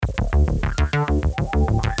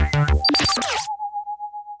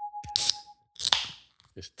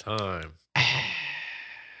It's time.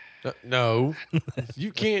 No,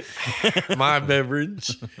 you can't. My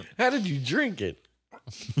beverage. How did you drink it?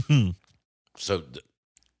 So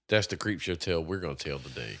that's the creep show tale we're going to tell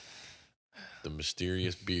today. The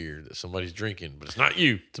mysterious beer that somebody's drinking, but it's not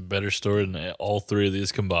you. It's a better story than all three of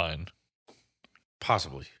these combined.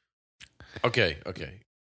 Possibly. Okay.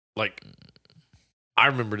 Like, I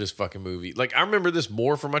remember this fucking movie. Like, I remember this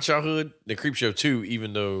more from my childhood than Creepshow 2,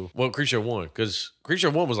 even though, well, Creepshow 1, because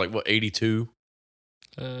Creepshow 1 was like, what, 82?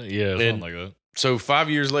 Yeah, something like that. So 5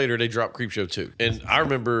 years later, they dropped Creepshow 2. And I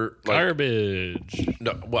remember, like, Garbage.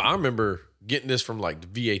 no, well, I remember getting this from, like, the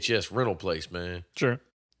VHS rental place, man. Sure.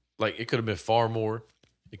 Like, it could have been far more.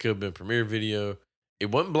 It could have been Premiere Video.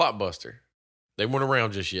 It wasn't Blockbuster. They weren't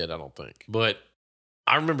around just yet, I don't think. But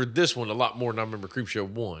I remember this one a lot more than I remember Creepshow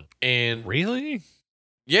 1. And Really?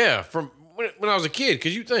 yeah, from when I was a kid,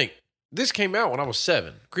 because you think this came out when I was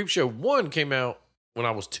 7. Creepshow 1 came out when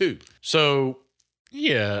I was 2. So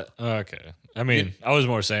Yeah. Okay. I mean, I was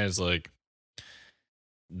more saying it's like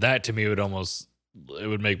that to me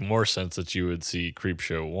would make more sense that you would see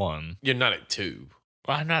Creepshow 1. you're not at 2.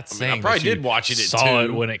 Well, I'm not saying I probably that you did watch it at saw 2.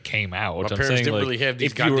 it when it came out. My I'm parents saying didn't like, really have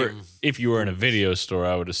these if you were in a video store,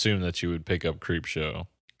 I would assume that you would pick up Creepshow.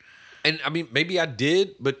 And I mean, maybe I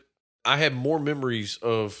did, but I have more memories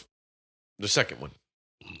of the second one.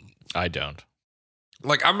 I don't.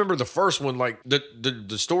 Like, I remember the first one, like,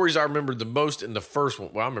 the stories I remembered the most in the first one.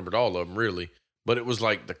 Well, I remembered all of them, really. But it was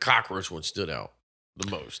like the cockroach one stood out the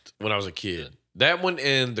most when I was a kid. That one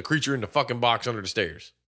and the creature in the fucking box under the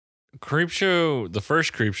stairs. Creepshow, the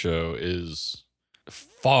first Creepshow is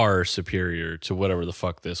far superior to whatever the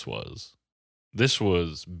fuck this was. This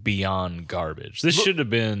was beyond garbage. This should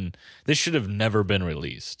have never been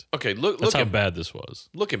released. Okay, That's how bad this was.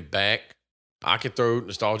 Looking back, I could throw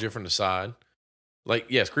nostalgia from the side. Like,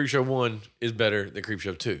 yes, Creepshow 1 is better than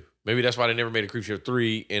Creepshow 2. Maybe that's why they never made a Creepshow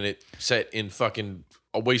 3 and it set in fucking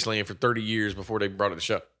a wasteland for 30 years before they brought it to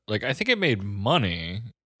show. Like, I think it made money,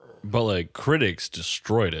 but like critics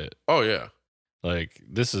destroyed it. Oh, yeah. Like,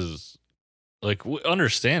 this is like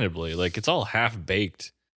understandably, like it's all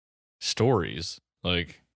half-baked stories.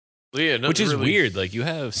 Like, Yeah, which is really weird. Like, you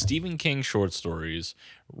have Stephen King short stories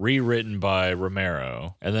rewritten by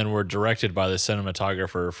Romero, and then were directed by the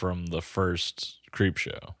cinematographer from the first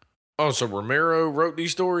Creepshow. Oh, so Romero wrote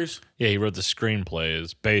these stories? Yeah, he wrote the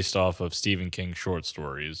screenplays based off of Stephen King short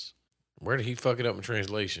stories. Where did he fuck it up in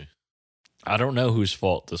translation? I don't know whose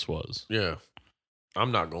fault this was. Yeah.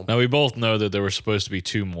 I'm not going to. Now, we both know that there were supposed to be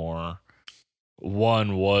 2 more.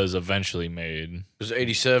 One was eventually made. It was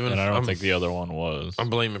 87. And I don't think the other one was. I'm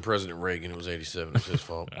blaming President Reagan. It was 87. It's his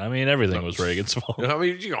fault. I mean, everything was Reagan's fault. I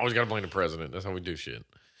mean, you always got to blame the president. That's how we do shit.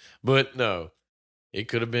 But no, it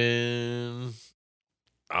could have been.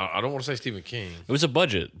 I don't want to say Stephen King. It was a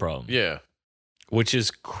budget problem. Yeah. Which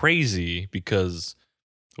is crazy because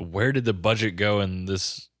where did the budget go in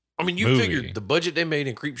this? I mean, you movie? figured the budget they made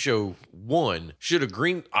in Creepshow 1 should have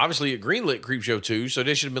obviously it greenlit Creepshow 2. So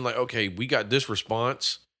they should have been like, okay, we got this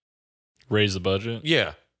response. Raise the budget?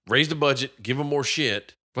 Yeah. Raise the budget. Give them more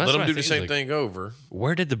shit. Well, let that's them what do I the think, same like, thing over.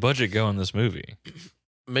 Where did the budget go in this movie?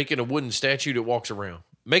 Making a wooden statue that walks around.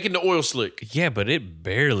 Making the oil slick. Yeah, but it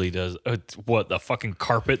barely does. What, the fucking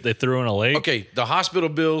carpet they threw in a lake? Okay, the hospital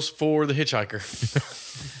bills for the hitchhiker.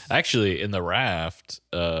 Actually, in the raft,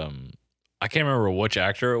 I can't remember which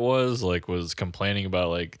actor it was complaining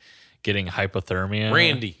about like getting hypothermia.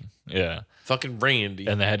 Randy. Yeah. Fucking Randy.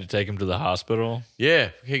 And they had to take him to the hospital.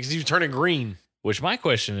 Yeah, because he was turning green Which my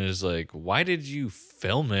question is like, why did you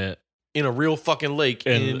film it in a real fucking lake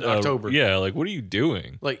in October. Yeah, like what are you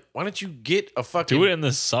doing? Like, why don't you get a fucking... Do it in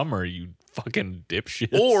the summer, you fucking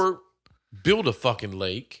dipshits. Or build a fucking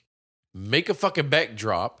lake, make a fucking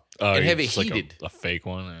backdrop, and have it just like heated. a fake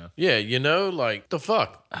one, yeah. Yeah, you know, like, the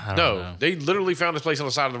fuck? I don't No, know. they literally found this place on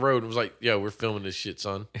the side of the road and was like, yo, we're filming this shit,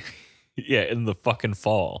 son. Yeah, in the fucking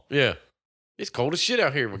fall. Yeah. It's cold as shit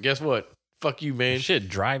out here, but guess what? Fuck you, man. Shit,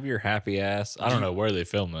 drive your happy ass. I don't know where they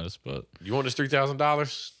film this, but You want this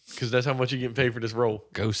 $3,000? Because that's how much you get paid for this role.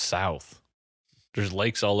 go south. There's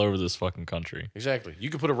lakes all over this fucking country. Exactly. You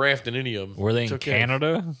could put a raft in any of them. Were they It's in okay.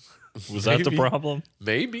 Canada? Was that the Maybe. problem?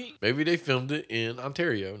 Maybe. Maybe they filmed it in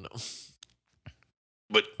Ontario. No.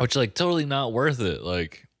 But Which, like, totally not worth it.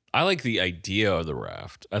 Like, I like the idea of the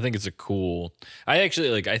raft. I think it's a cool. I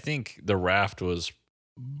think the raft was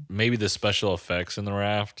maybe the special effects in the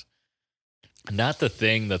raft. Not the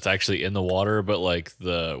thing that's actually in the water, but like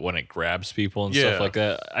when it grabs people and Yeah. stuff like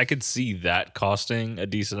that. I could see that costing a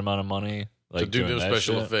decent amount of money. Like to do doing those that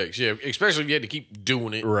special shit. effects. Yeah. Especially if you had to keep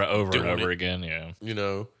doing it. Over and doing over it. again. Yeah. You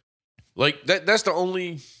know? Like that's the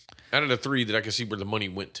only Out of the 3 that I can see where the money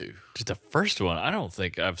went to. Just the first one, I don't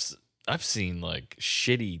think I've seen like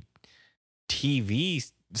shitty TV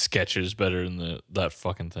sketches better than that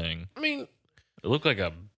fucking thing. I mean, it looked like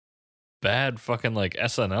a bad fucking like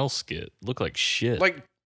SNL skit. It looked like shit. Like,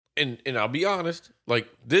 and I'll be honest, like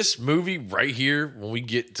this movie right here, when we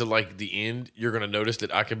get to like the end, you're gonna notice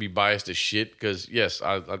that I can be biased as shit because yes,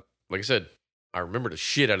 I like I said, I remember the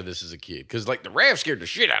shit out of this as a kid because like the raft scared the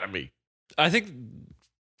shit out of me. I think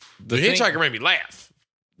the Hitchhiker made me laugh.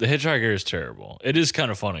 The Hitchhiker is terrible. It is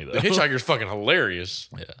kind of funny though. The Hitchhiker is fucking hilarious.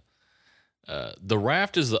 Yeah. The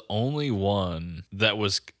Raft is the only one that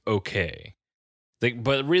was okay.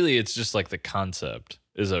 But really, it's just like the concept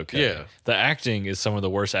is okay. Yeah. The acting is some of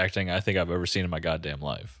the worst acting I think I've ever seen in my goddamn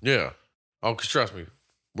life. Yeah. Oh, because trust me,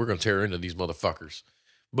 we're going to tear into these motherfuckers.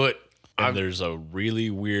 But there's a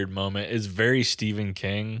really weird moment. It's very Stephen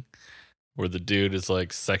King where the dude is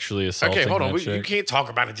like sexually assaulting. Okay, hold on. You can't talk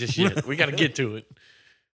about it just yet. We got to get to it.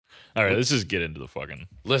 All right, let's just get into the fucking.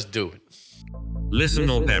 Let's do it. Listen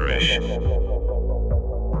or perish.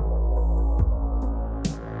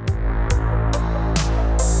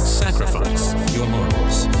 Sacrifice your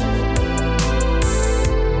morals.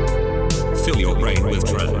 Fill your brain with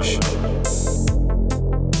trash.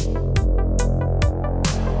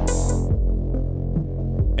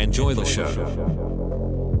 Enjoy the show.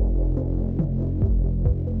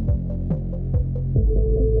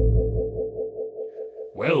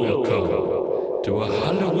 Welcome to a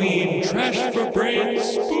Halloween Trash for Brains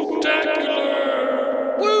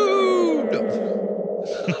Spooktacular! Woo!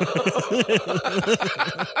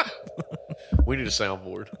 We need a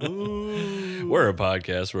soundboard. We're a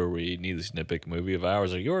podcast where we needlessly nitpick a movie of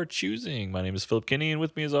ours or your choosing. My name is Philip Kinney, and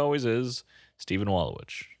with me as always is Stephen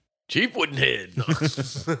Wallowich. Chief Woodenhead.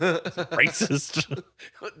 Racist.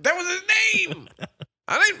 That was his name.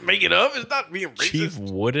 I didn't make it up. It's not being racist. Chief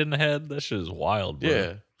Woodenhead? That shit is wild, bro.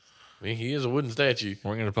 Yeah. I mean, he is a wooden statue.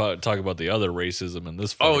 We're going to talk about the other racism in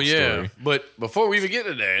this fucking story. But before we even get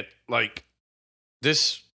to that, like,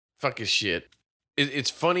 this fucking shit, it's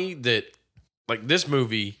funny that, like, this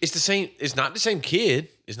movie, it's not the same kid.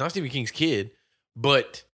 It's not Stephen King's kid,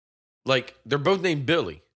 but, like, they're both named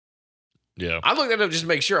Billy. Yeah. I looked that up just to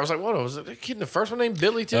make sure. I was like, what? Was the kid in the first one named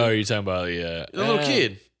Billy, too? Oh, you're talking about, yeah. The little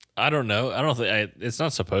kid. I don't know. I don't think it's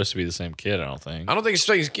not supposed to be the same kid, I don't think. I don't think it's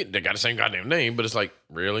the same kid. They got the same goddamn name, but it's like,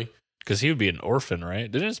 really? Because he would be an orphan,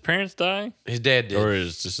 right? Didn't his parents die? His dad did. Or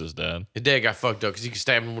is just his dad? His dad got fucked up because he could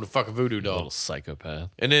stab him with a fucking voodoo Little doll. psychopath.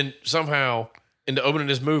 And then somehow, in the opening of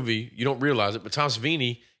this movie, you don't realize it, but Tom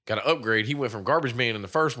Savini got an upgrade. He went from garbage man in the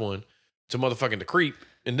first one to motherfucking the creep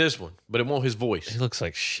in this one, but it won't his voice. He looks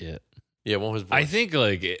like shit. Yeah, it won't his voice. I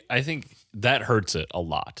think that hurts it a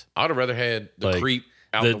lot. I would have rather had the creep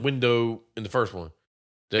out the window in the first one.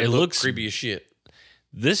 That looks creepy as shit.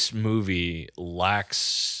 This movie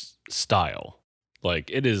lacks style.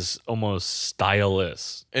 Like, it is almost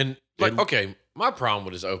styleless. And, like, okay, my problem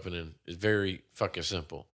with this opening is very fucking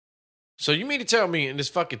simple. So you mean to tell me in this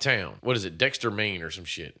fucking town, what is it, Dexter, Maine or some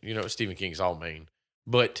shit? You know, Stephen King's all Maine.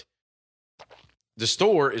 But the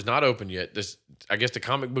store is not open yet. I guess the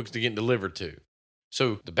comic books are getting delivered to.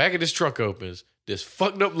 So the back of this truck opens, this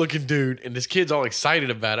fucked up looking dude, and this kid's all excited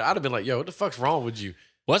about it. I'd have been like, yo, what the fuck's wrong with you?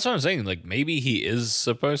 Well, that's what I'm saying. Like, maybe he is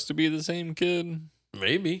supposed to be the same kid.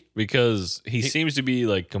 Maybe. Because he seems to be,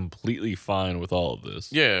 like, completely fine with all of this.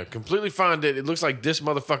 Yeah, completely fine that it looks like this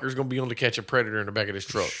motherfucker's going to be on to catch a predator in the back of this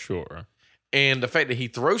truck. Sure. And the fact that he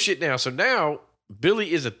throws shit down. So now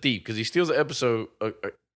Billy is a thief because he steals an episode, a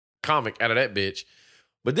comic out of that bitch.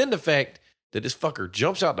 But then the fact that this fucker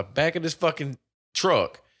jumps out the back of this fucking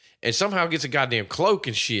truck and somehow gets a goddamn cloak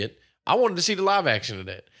and shit. I wanted to see the live action of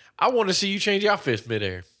that. I wanted to see you change outfits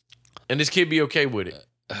midair. And this kid be okay with it.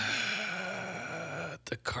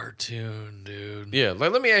 The cartoon, dude. Yeah,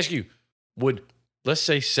 like let me ask you, would, let's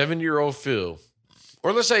say 7-year-old Phil,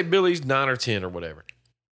 or let's say Billy's 9 or 10 or whatever,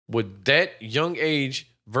 would that young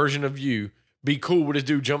age version of you be cool with this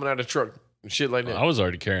dude jumping out of the truck and shit like that? I was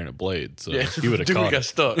already carrying a blade, so Yeah. he would have Dude caught got it.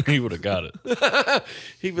 stuck. He would have got it.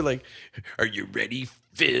 He'd be like, are you ready,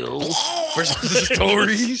 Phil, for some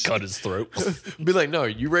stories? Cut his throat. Be like, no,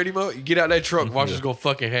 you ready, Mo? You get out that truck, watch what's gonna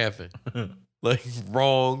fucking happen. Like,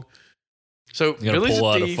 wrong. So You gotta Billy's pull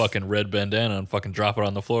a out a thief. fucking red bandana and fucking drop it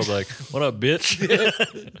on the floor. Be like, what up, bitch?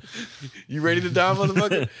 You ready to die,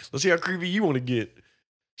 motherfucker? Let's see how creepy you want to get.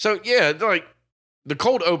 So yeah, like the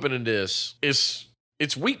cold open in this is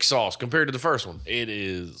it's weak sauce compared to the first one. It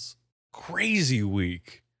is crazy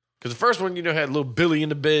weak. Because the first one, you know, had little Billy in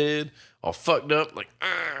the bed, all fucked up, like.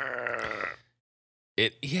 Argh.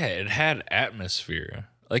 It had atmosphere.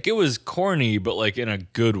 Like, it was corny, but like in a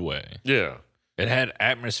good way. Yeah. It had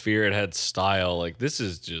atmosphere. It had style. Like, this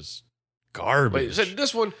is just garbage. Like, so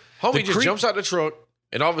this one, homie just jumps out the truck,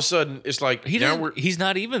 and all of a sudden, it's like he's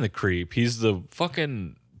not even the creep. He's the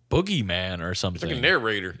fucking boogeyman or something. like a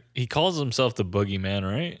narrator. He calls himself the boogeyman,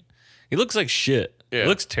 right? He looks like shit. Yeah. He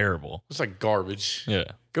looks terrible. It's like garbage. Yeah.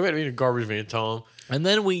 Go ahead and eat a garbage man, Tom. And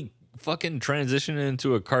then we fucking transition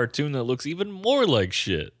into a cartoon that looks even more like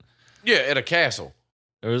shit. Yeah, at a castle.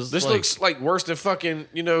 This Looks like worse than fucking,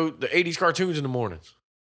 the 80s cartoons in the mornings.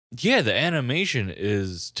 Yeah, the animation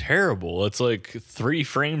is terrible. It's like 3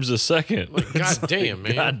 frames a second. Like, goddamn,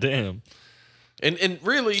 man. Goddamn. And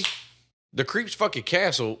really, the creep's fucking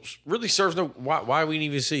castle really serves no. Why we didn't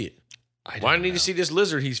even see it? Why do I need to see this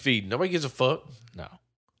lizard he's feeding? Nobody gives a fuck. No.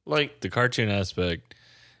 Like, the cartoon aspect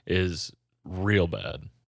is real bad.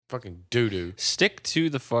 fucking doo doo. Stick to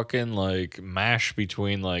the fucking like mash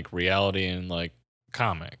between like reality and like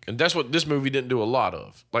comic. And that's what this movie didn't do a lot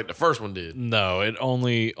of. Like the first one did. No, it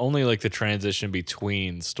only like the transition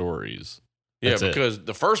between stories. That's Yeah, it. because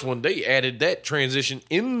the first one, they added that transition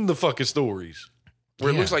in the fucking stories. Where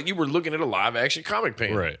it looks like you were looking at a live action comic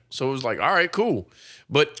panel. Right. So it was like, all right, cool.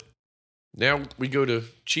 But now we go to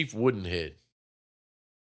Chief Woodenhead.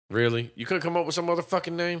 Really? You couldn't come up with some other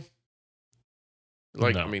fucking name?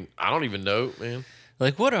 Like, No. I mean, I don't even know, man.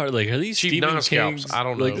 Like, what are these Chief Stephen Non-Scalps, King's? I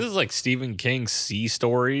don't Like, know. this is like Stephen King's sea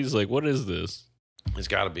stories. Like, what is this? It's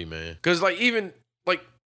got to be, man. Because, like, even, like,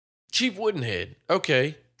 Chief Woodenhead,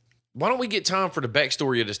 okay. Why don't we get time for the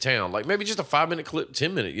backstory of this town? Like, maybe just a 5-minute clip,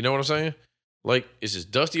 10-minute. You know what I'm saying? Like, it's this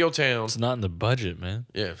dusty old town. It's not in the budget, man.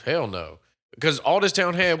 Yeah, hell no. Because all this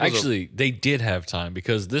town had was Actually, they did have time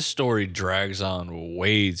because this story drags on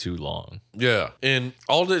way too long. yeah. And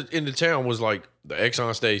all that in the town was like the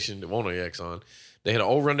Exxon station, the one Exxon. They had an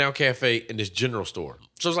old rundown cafe and this general store.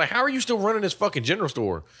 So it's like, how are you still running this fucking general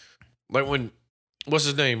store? Like when, what's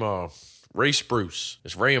his name? Ray Spruce.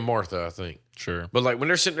 It's Ray and Martha, I think. Sure. But like when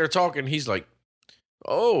they're sitting there talking, he's like,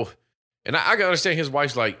 oh. And I gotta understand his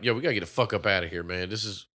wife's like, yo, we gotta get the fuck up out of here, man. This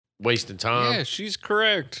is wasting time. Yeah, she's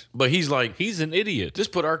correct. But he's like, He's an idiot.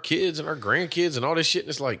 just put our kids and our grandkids and all this shit. And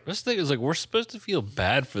it's like, This thing is like, we're supposed to feel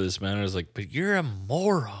bad for this man. It's like, but you're a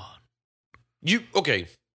moron. okay.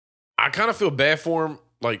 I kind of feel bad for him,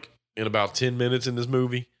 like in about 10 minutes in this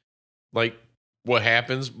movie, like what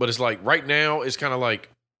happens. But it's like right now, it's kind of like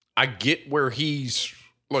I get where he's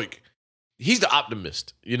like, he's the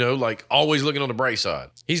optimist, like always looking on the bright side.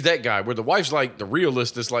 He's that guy where the wife's like the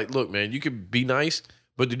realist. That's like, look, man, you can be nice,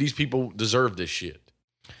 but do these people deserve this shit?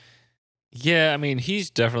 Yeah, I mean, he's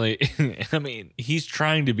definitely, he's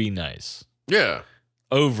trying to be nice. Yeah.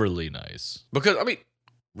 Overly nice. Because, I mean,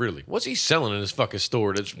 really, what's he selling in his fucking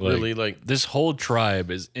store that's really like, This whole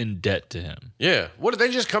tribe is in debt to him. yeah. What, did they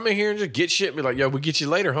just come in here and just get shit and be like, yo, we'll get you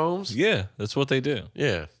later, Holmes? Yeah, that's what they do.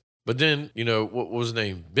 Yeah. But then, what was his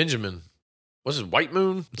name? Benjamin. What's his White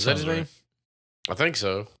Moon? Is that his Sounds name? right. I think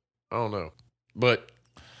so. I don't know. But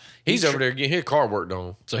he's over there getting his car worked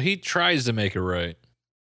on. So he tries to make it right.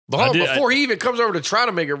 But before he even comes over to try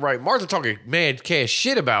to make it right, Martha talking mad cash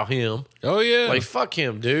shit about him. Oh, yeah. Like, fuck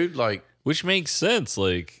him, dude. Like, Which makes sense.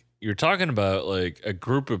 Like, you're talking about like a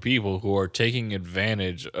group of people who are taking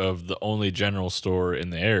advantage of the only general store in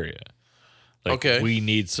the area. Like, Okay. we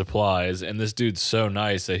need supplies, and this dude's so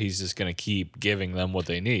nice that he's just gonna keep giving them what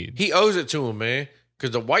they need. he owes it to him, man.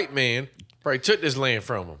 Because the white man probably took this land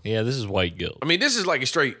from him. Yeah, this is white guilt. I mean, this is like a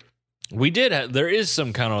straight. We did have, there is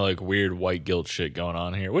some kind of like weird white guilt shit going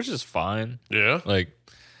on here, which is fine. Yeah. Like,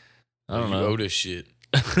 I don't you know. owe this shit.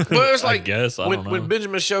 But it's like, I guess I don't know. when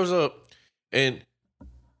Benjamin shows up and,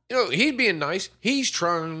 he's being nice. He's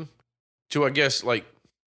trying to, I guess, like,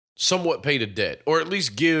 somewhat pay the debt or at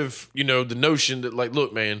least give, the notion that, like,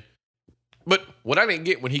 look, man. But what I didn't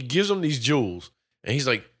get when he gives them these jewels and he's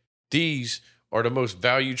like, these are the most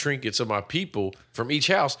valued trinkets of my people from each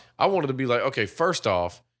house. I wanted to be like, okay, first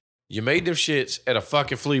off, you made them shits at a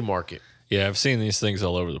fucking flea market. Yeah, I've seen these things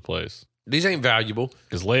all over the place. These ain't valuable.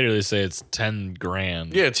 Because later they say it's 10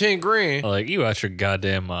 grand. Yeah, 10 grand. Like, you out your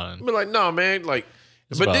goddamn mind. Be like, nah, man. Like,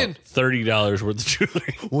 It's but about then $30 worth of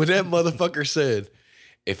jewelry. when that motherfucker said,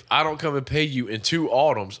 if I don't come and pay you in 2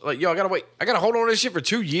 autumns, like, yo, I gotta wait. I gotta hold on to this shit for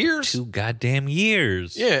 2 years. 2 goddamn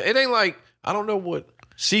years. Yeah, it ain't like, I don't know what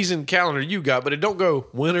season calendar you got, but it don't go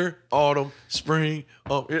winter, autumn, spring.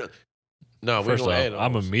 Yeah. No, we're First gonna off, add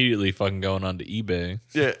I'm those. immediately fucking going onto eBay.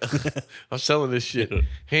 Yeah, I'm selling this shit,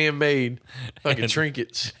 handmade, fucking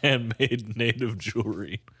trinkets. Handmade native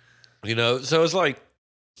jewelry. So it's like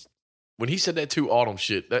when he said that 2 autumn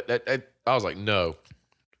shit, that I was like, no,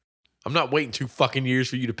 I'm not waiting 2 fucking years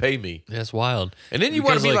for you to pay me. That's wild. And then you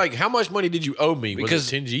want to Because, be like, how much money did you owe me? Because Was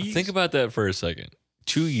it 10 G's? think about that for a second.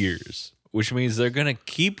 2 years. which means they're gonna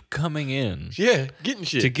keep coming in Yeah, getting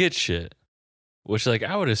shit. to get shit. Which, like,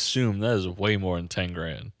 I would assume that is way more than 10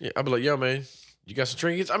 grand. Yeah, I'd be like, yo, man, you got some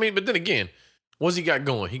trinkets? I mean, but then again, what's he got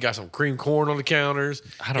going? He got some cream corn on the counters.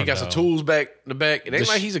 I don't He got know. some tools back in the back. It ain't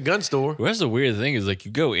like he's a gun store. Well, that's the weird thing is, like,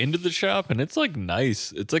 you go into the shop and it's like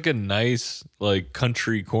nice. It's like a nice, like,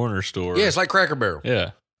 country corner store. Yeah, it's like Cracker Barrel.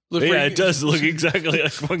 Yeah. Looks Yeah, pretty- it does look exactly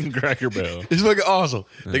like fucking Cracker Barrel. It's fucking awesome.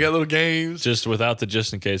 They got little games. Just without the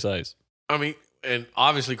just in case ice. I mean, and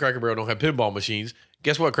obviously Cracker Barrel don't have pinball machines.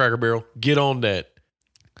 Guess what, Cracker Barrel? Get on that.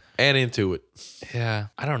 Add into it. Yeah.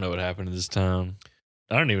 I don't know what happened in this town.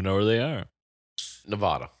 I don't even know where they are.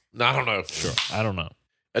 Nevada. No, I don't know. Sure. I don't know.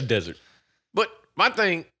 A desert. But my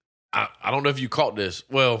thing, I don't know if you caught this.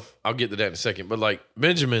 Well, I'll get to that in a second. But like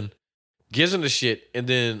Benjamin gives him the shit, and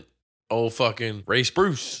then old fucking Ray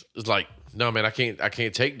Spruce is like, no, man, I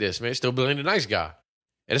can't take this, man. Still being a nice guy.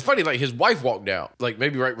 And it's funny, like his wife walked out, like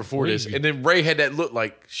maybe right before this, and then Ray had that look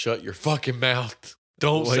like, shut your fucking mouth.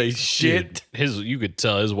 Don't Like, say dude, shit. you could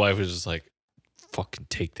tell his wife was just like, fucking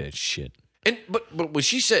take that shit. And but when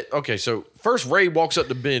she said, okay, so first Ray walks up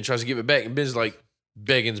to Ben, tries to give it back, and Ben's like,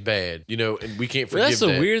 begging's bad, you know, and we can't But forgive that's the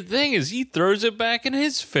that. weird thing is he throws it back in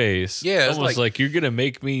his face. Yeah, it's almost like- like you're gonna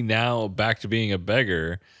make me now back to being a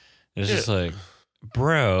beggar. And it's Yeah. just like,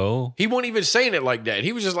 bro. He wasn't even saying it like that.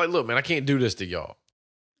 He was just like, look, man, I can't do this to y'all.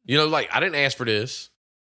 You know, like I didn't ask for this.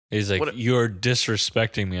 He's like, What- you're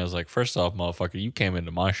disrespecting me. I was like, first off, motherfucker, you came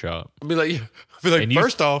into my shop. I'd be like, And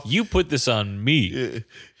first off, you put this on me. yeah,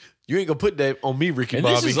 you ain't gonna put that on me, Ricky And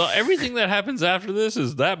Bobby. this is everything that happens after this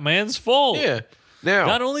is that man's fault. yeah. Now,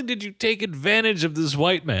 Not only did you take advantage of this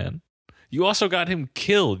white man, you also got him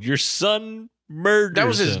killed. Your son murdered that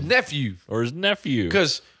was his him. nephew. Or his nephew.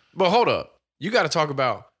 Because, but hold up, you got to talk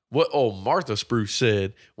about what old Martha Spruce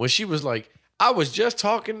said when she was like, I was just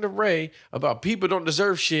talking to Ray about people don't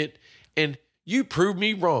deserve shit, and you proved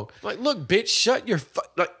me wrong. Like, look, bitch, shut your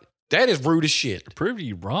like. That is rude as shit. Prove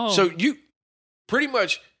you wrong. So you pretty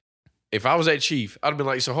much, if I was that chief, I'd have been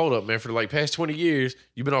like, so hold up, man. For the like past 20 years,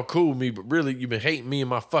 you've been all cool with me, but really, you've been hating me and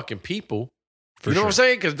my fucking people. You know what I'm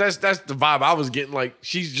saying? Because that's the vibe I was getting. Like,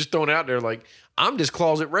 she's just throwing out there, like, I'm just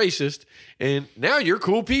closet racist, and now you're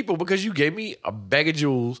cool people because you gave me a bag of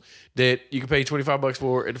jewels that you can pay $25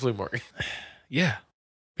 for at the flea market. Yeah.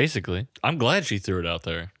 Basically. I'm glad she threw it out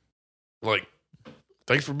there. Like,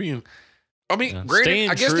 thanks for being. I mean, Yeah. granted, Staying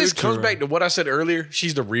I guess true this to comes her. back to what I said earlier.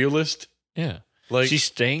 She's the realist. Yeah. Like, She's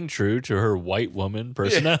staying true to her white woman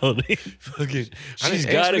personality. fucking. She's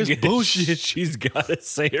got to get bullshit. She's got to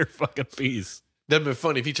say her fucking piece. That'd been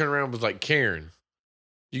funny if he turned around and was like Karen.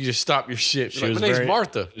 You could just stop your shit. She Like, was my name's very-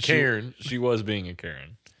 Martha. Karen. She was being a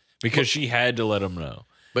Karen because she had to let him know.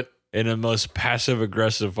 But in the most passive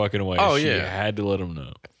aggressive fucking way. Oh, she yeah. had to let him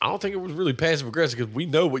know. I don't think it was really passive aggressive because we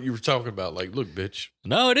know what you were talking about. Like, look, bitch.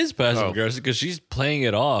 No, it is passive Oh. aggressive because she's playing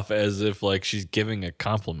it off as if like she's giving a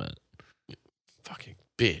compliment. Fucking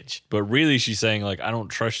bitch. But really she's saying like, I don't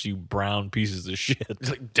trust you brown pieces of shit. It's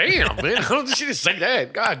like, damn, man. I don't think she didn't say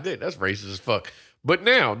that. God damn, that's racist as fuck. But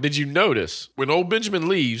now, did you notice when old Benjamin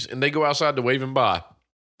leaves and they go outside to wave him by,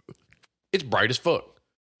 it's bright as fuck.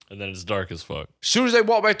 And then it's dark as fuck. As soon as they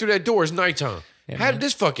walk back through that door, it's nighttime. Yeah, How man. did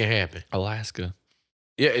this fucking happen? Alaska.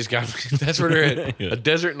 Yeah, it's got that's where they're at. Yeah. A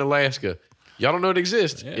desert in Alaska. Y'all don't know it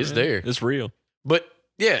exists. Yeah, it's man. there. It's real. But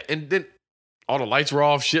yeah, and then all the lights were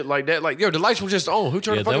off, shit like that. Like, yo, the lights were just on. Who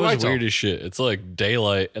turned Yeah, the that fucking was lights weird on? as shit. It's like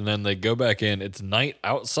daylight, and then they go back in. It's night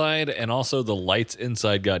outside, and also the lights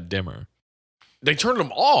inside got dimmer. They turned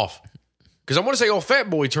them off. Because I want to say old Fat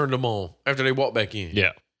Boy turned them on after they walked back in.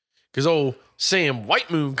 Yeah. Because old Sam White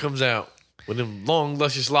Moon comes out with them long,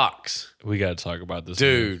 luscious locks. We got to talk about this.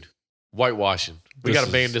 movie. Dude, whitewashing. We This got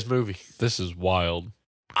to ban is- this movie. This is wild.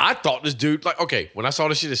 I thought this dude, like, okay, when I saw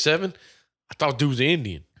this shit at 7, I thought dude was an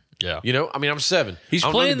Indian. Yeah. You know? I mean, I'm 7. He's I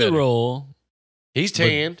don't know any playing the better. role. He's but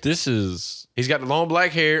tanned. This is He's got the long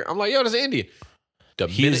black hair. I'm like, yo, that's an Indian. The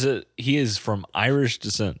he is from Irish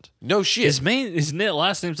descent. no shit. His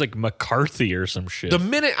last name's like McCarthy or some shit. The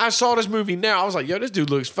minute I saw this movie now, I was like, yo, this dude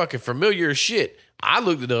looks fucking familiar as shit. I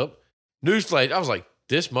looked it up. Newsflash. I was like,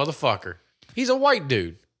 this motherfucker. He's a white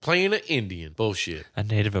dude playing an Indian. Bullshit. A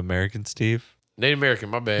Native American, Steve. Native American,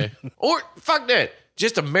 my bad. Or fuck that.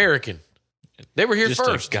 Just American. They were here Just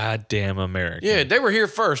first. a goddamn American. Yeah, they were here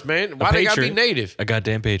first, man. Why they gotta be patriot. native? A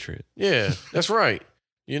goddamn patriot. Yeah, that's right.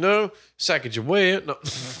 You know, Sacagawea. No,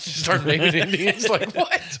 start naming Indians like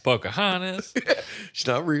what? Pocahontas. It's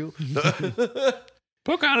not real.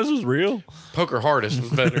 Pocahontas was real. Poker Hardest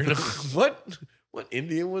was better. What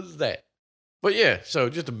Indian was that? But yeah, so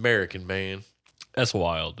just American man, That's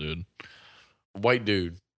wild, dude. white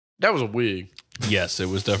dude. That was a wig. Yes, it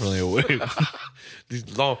was definitely a wig.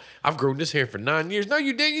 These long. I've grown this hair for 9 years. No,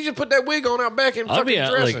 you didn't. You just put that wig on out back and I'll fucking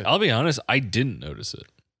dressing. I'll be honest, I didn't notice it.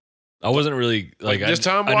 I wasn't really like this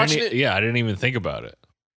time watching it? Yeah, I didn't even think about it.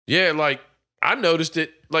 Yeah, like I noticed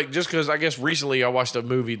it, like just because I guess recently I watched a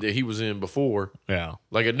movie that he was in before, Yeah.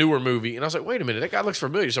 like a newer movie, and I was like, wait a minute, that guy looks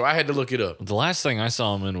familiar. So I had to look it up. The last thing I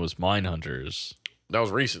saw him in was Mindhunters. That was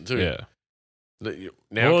recent too. Yeah. Now,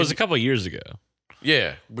 Well, it was a couple of years ago.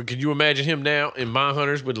 yeah, but can you imagine him now in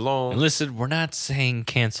Mindhunters with long? And listen, we're not saying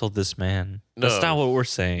cancel this man. No. That's not what we're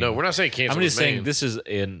saying. No, we're not saying cancel. I'm just this saying man. this is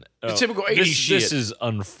in The typical 80s shit. This is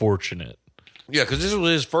unfortunate. Yeah, because this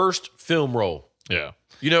was his first film role. Yeah.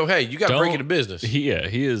 You know, hey, you got to break Don't- into business. He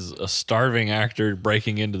is a starving actor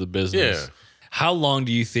breaking into the business. Yeah. How long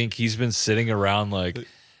do you think he's been sitting around like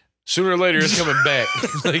Sooner or later, it's coming back.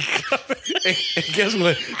 Like, and guess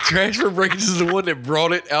what? Transfer Breakers is the one that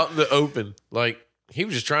brought it out in the open. Like, he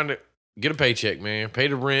was just trying to get a paycheck, man. Pay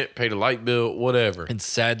the rent, pay the light bill, whatever. and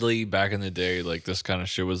sadly back in the day like this kind of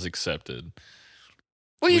shit was accepted.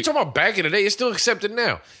 What are you talking about back in the day? It's still accepted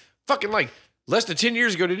now. Fucking like less than 10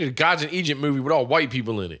 years ago, they did a Gods in Egypt movie with all white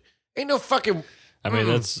people in it. Ain't no fucking. I mean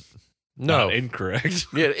that's No. not incorrect.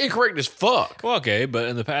 Yeah, incorrect as fuck. Well, okay, but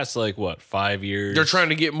in the past like what, 5 years? They're trying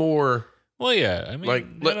to get more. Well, yeah, I mean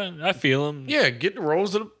Like, I feel him. Yeah, get the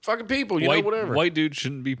roles of the fucking people, you white, know, whatever. White dudes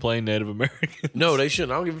shouldn't be playing Native Americans. No, they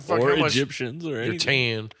shouldn't. I don't give a fuck or how much Egyptians or your anything.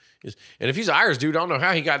 tan is. And if he's an Irish dude, I don't know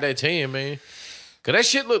how he got that tan, man. Because that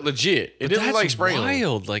shit looked legit. It didn't look like spray on.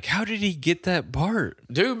 wild. Like, how did he get that part?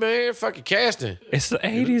 Dude, man, fucking casting. It's the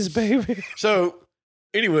 80s, baby. So,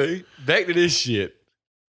 anyway, back to this shit.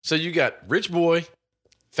 So you got Rich Boy,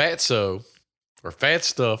 Fatso, or Fat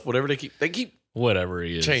Stuff, whatever they keep Whatever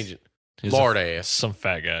he is. changing. He's Lard a- ass. Some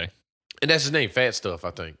fat guy. And that's his name, Fat Stuff,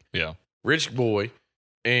 I think. Yeah. Rich Boy,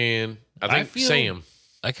 and I I think feel- Sam.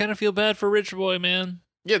 I kind of feel bad for Rich Boy, man.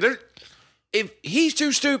 Yeah, if he's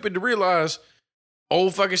too stupid to realize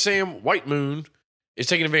old fucking Sam White Moon is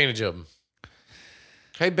taking advantage of him.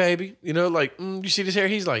 Hey, baby, you know, like, you see this hair?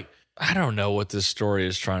 He's like, I don't know what this story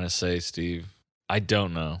is trying to say, Steve. I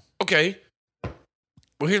don't know. okay.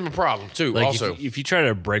 Well, here's my problem, too. Like, Also, if you try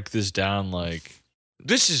to break this down, like,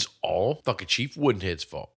 this is all fucking Chief Woodenhead's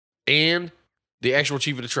fault and the actual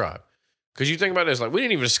chief of the tribe. Because you think about this, like, we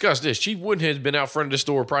didn't even discuss this. Chief Woodenhead's been out front of the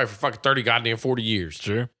store probably for fucking 30 goddamn 40 years.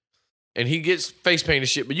 sure. And he gets face paint and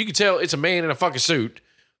shit, but you can tell it's a man in a fucking suit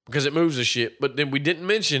because it moves and shit. But then we didn't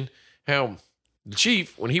mention how the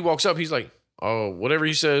chief, when he walks up, he's like, oh, whatever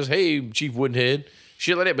he says, hey, Chief Woodenhead,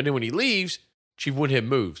 shit like that. But then when he leaves, Chief Woodenhead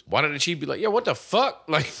moves. Why didn't the chief be like, yeah, what the fuck?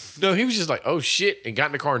 Like, no, he was just like, oh shit, and got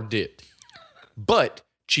in the car and dipped. But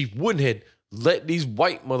Chief Woodenhead let these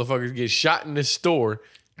white motherfuckers get shot in this store.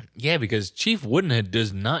 Yeah, because Chief Woodenhead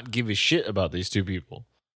does not give a shit about these two people.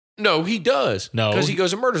 No, he does. No. Because he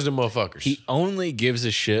goes and murders them motherfuckers. He only gives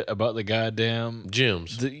a shit about the goddamn,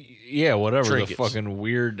 Gems. whatever, Trinkets. the fucking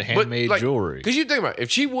weird handmade jewelry. Because you think about it, if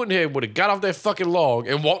Chief Woodenhead would have got off that fucking log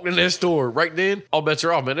and walked in that store right then, all bets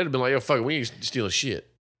are off, man. They'd have been like, yo, fuck it, we ain't stealing shit.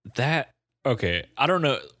 Okay, I don't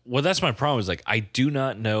know. Well, that's my problem is like, I do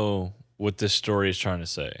not know what this story is trying to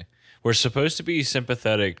say. We're supposed to be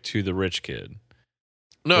sympathetic to the rich kid.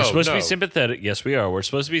 No, We're supposed no. to be sympathetic. Yes, we are. We're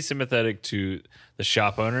supposed to be sympathetic to the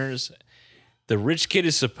shop owners. The rich kid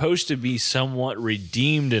is supposed to be somewhat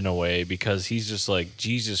redeemed in a way because he's just like,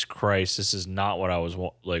 Jesus Christ, this is not what I was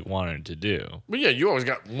wanting to do. But yeah, you always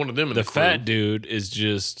got one of them in the, The crew. fat dude is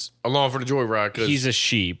just, Along for the joyride. Cause he's a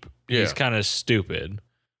sheep. Yeah. He's kind of stupid,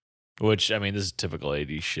 which, I mean, this is typical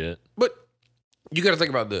 80s shit. But you got to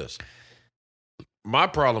think about this. My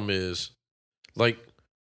problem is, like,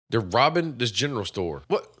 they're robbing this general store.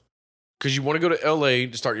 What? Because you want to go to L.A.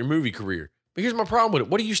 to start your movie career. But here's my problem with it.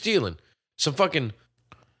 What are you stealing? Some fucking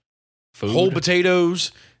Food. whole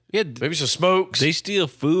potatoes, Yeah, maybe some smokes they steal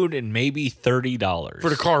food and maybe $30 for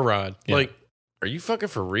the car ride. Yeah. Like, are you fucking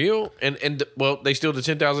for real? And well, they steal the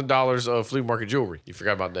 $10,000 of flea market jewelry. You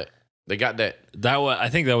forgot about that. They got that. I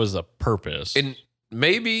think that was the purpose. And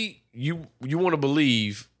maybe you want to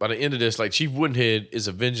believe by the end of this, like Chief Woodenhead is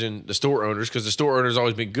avenging the store owners because the store owners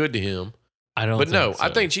always been good to him. I don't. But no, so. I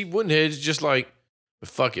think Chief Woodenhead is just like,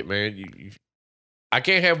 fuck it, man. I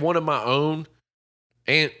can't have one of my own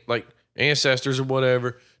like ancestors or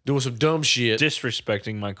whatever doing some dumb shit.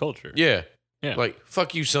 disrespecting my culture. Yeah. Yeah. Like,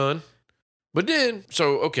 fuck you, son. But then,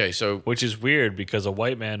 so Which is weird because a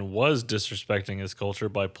white man was disrespecting his culture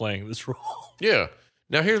by playing this role. yeah.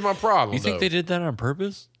 Now here's my problem. You think they did that on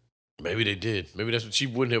purpose? Maybe they did. Maybe that's what Chief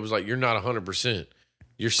Woodenhead was like. You're not 100%.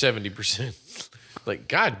 You're 70%. Like,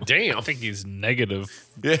 god damn. I think he's negative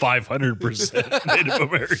Yeah. 500% Native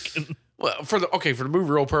American. Well, for the movie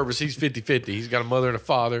role purpose, he's 50-50. He's got a mother and a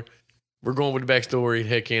father. We're going with the backstory,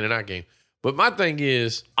 head canon, not game. But my thing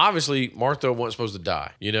is, obviously, Martha wasn't supposed to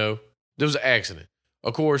die. You know, there was an accident.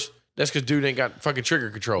 Of course, that's because dude ain't got fucking trigger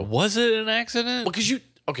control. Was it an accident?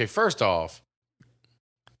 Because first off,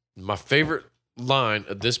 my favorite line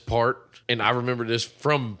of this part, and I remember this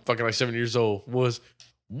from fucking like 7 years old, was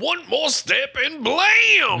one more step and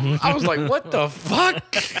blam. I was like, what the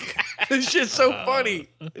fuck? This shit's so funny.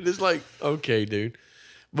 And it's like, okay, dude.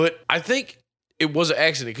 But I think it was an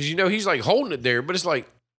accident because, you know, he's like holding it there, but it's like,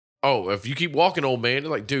 oh, if you keep walking, old man,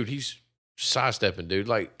 they're like, dude, he's sidestepping, dude.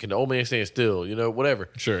 Like, can the old man stand still? You know, whatever.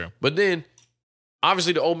 Sure. But then,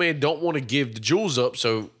 obviously, the old man don't want to give the jewels up.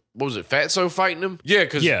 So, what was it, Fatso fighting him? Yeah,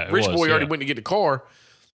 because Rich Boy already went to get the car.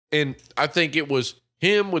 And I think it was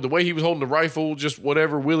him with the way he was holding the rifle, just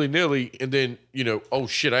whatever, willy-nilly. And then, you know, oh,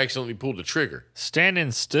 shit, I accidentally pulled the trigger.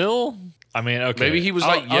 Standing still? I mean, okay. Maybe he was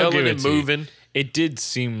like yelling and moving. It did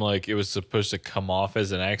seem like it was supposed to come off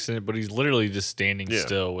as an accident, but he's literally just standing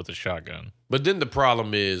still with a shotgun. But then the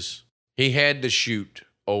problem is he had to shoot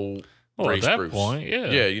old Ray at that Spruce. point, yeah.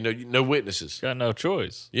 Yeah, you know, no witnesses. Got no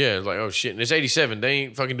choice. Yeah, it's like, oh, shit. And it's 87. They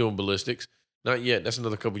ain't fucking doing ballistics. Not yet. That's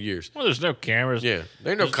another couple years. Well, there's no cameras. Yeah.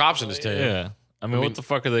 There ain't no cops in this town. Yeah. I mean, what the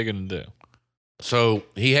fuck are they going to do? So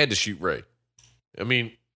he had to shoot Ray. I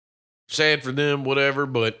mean, sad for them, whatever,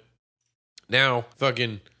 but now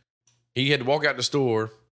fucking he had to walk out the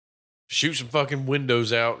store, shoot some fucking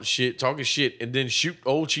windows out and shit, talking shit, and then shoot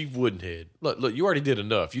old Chief Woodenhead. Look, you already did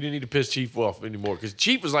enough. You didn't need to piss Chief off anymore because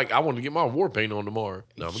Chief was like, I want to get my war paint on tomorrow.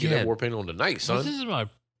 No, I'm going to get that war paint on tonight, son. Well, this is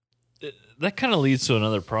that kind of leads to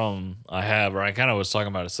another problem I have, or I kind of was talking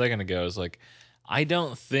about a second ago, is like, I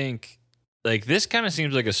don't think, like, this kind of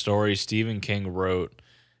seems like a story Stephen King wrote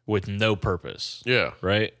with no purpose. Yeah.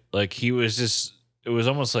 Right? Like, he was just, it was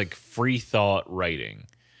almost like free thought writing.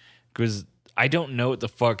 Because I don't know what the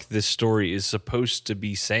fuck this story is supposed to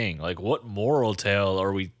be saying. Like, what moral tale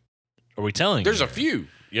are we telling? There's here? a few,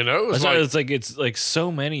 you know? It's like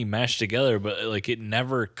so many mashed together, but like it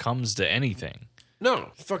never comes to anything.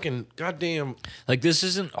 No, fucking goddamn. Like, this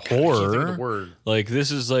isn't God, I can't think of horror. the word. Like,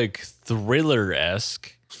 this is like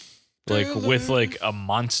thriller-esque. Like, with like a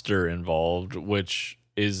monster involved, which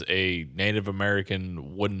is a Native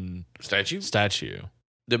American wooden statue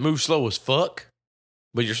that moves slow as fuck,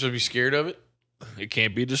 but you're supposed to be scared of it. It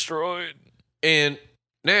can't be destroyed. And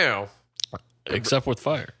now, except with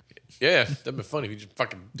fire. Yeah, that'd be funny if you just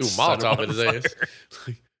fucking do a Set him Molotov on in his ass.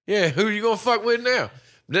 Yeah, who are you gonna fuck with now?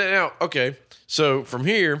 Now, okay, so from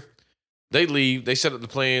here, they leave. They set up the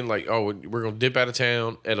plan like, oh, we're gonna dip out of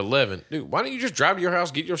town at 11. Dude, why don't you just drive to your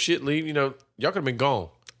house, get your shit, leave? You know, y'all could have been gone.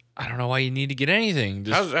 I don't know why you need to get anything.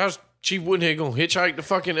 How's Chief Woodenhead gonna hitchhike to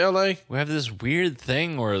fucking L.A.? We have this weird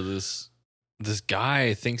thing where this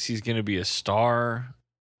guy thinks he's gonna be a star,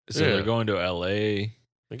 so they're going to L.A.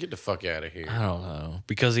 Get the fuck out of here. I don't know,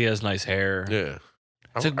 because he has nice hair. Yeah.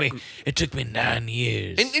 It took me 9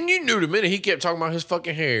 years. And you knew the minute he kept talking about his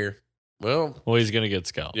fucking hair. Well, he's gonna get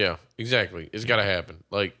scalped. Yeah, exactly. It's got to happen.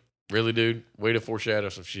 Like, really, dude? Way to foreshadow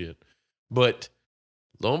some shit. But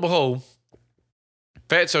lo and behold,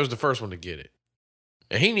 Fatso's the first one to get it,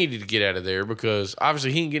 and he needed to get out of there because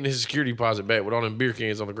obviously he ain't getting his security deposit back with all them beer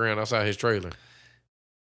cans on the ground outside his trailer.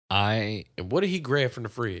 And what did he grab from the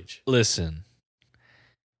fridge? Listen,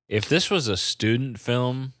 if this was a student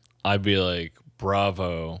film, I'd be like,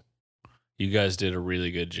 bravo, you guys did a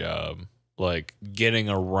really good job. Like, getting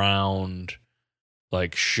around,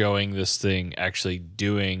 like, showing this thing actually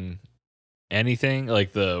doing anything,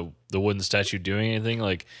 like the wooden statue doing anything.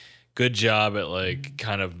 Like, good job at, like,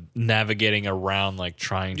 kind of navigating around, like,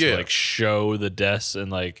 trying to, like, show the deaths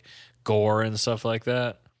and, like, gore and stuff like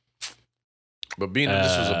that. But being that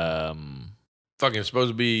this was a fucking supposed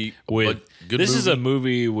to be with a good this movie. is a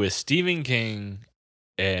movie with Stephen King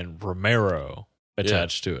and Romero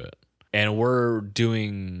attached to it. And we're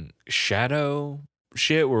doing shadow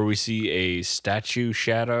shit where we see a statue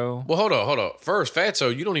shadow. Well, hold on. First,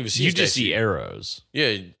 Fatso, you don't even see. You just see arrows.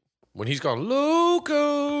 Yeah, when he's called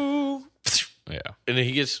Loco. Yeah, and then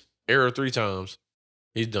he gets arrow 3 times.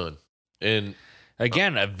 He's done. And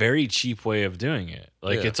again, a very cheap way of doing it.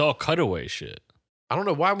 Like, it's all cutaway shit. I don't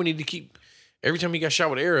know why we need to keep every time he got shot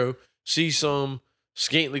with an arrow, see some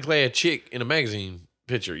scantily clad chick in a magazine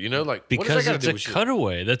picture, you know, like because it's a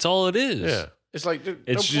cutaway. That's all it is. Yeah, it's like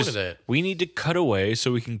it's no point of that. We need to cut away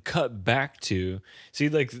so we can cut back to see.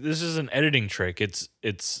 Like, this is an editing trick.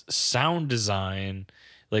 It's sound design.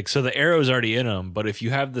 Like, so the arrow's already in them, but if you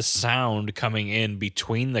have the sound coming in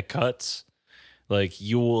between the cuts, like,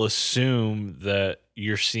 you will assume that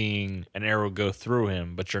you're seeing an arrow go through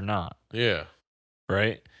him, but you're not. Yeah.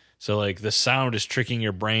 Right. So like the sound is tricking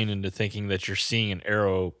your brain into thinking that you're seeing an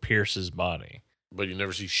arrow pierce his body. But you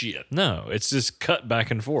never see shit. No, it's just cut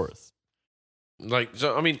back and forth. Like,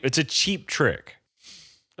 so I mean, It's a cheap trick.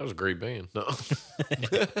 that was a great band. No.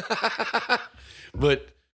 But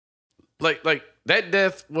like that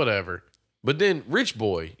death, whatever. But then Rich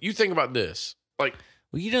Boy, you think about this. Like,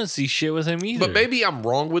 Well, you don't see shit with him either. but maybe I'm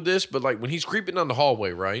wrong with this, but like when he's creeping down the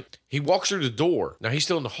hallway, right? He walks through the door. Now he's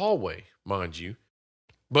still in the hallway, mind you.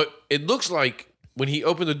 But it looks like when he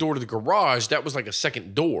opened the door to the garage, that was like a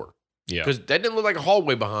second door. Yeah. Because that didn't look like a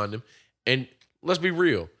hallway behind him. And let's be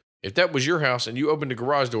real. If that was your house and you opened the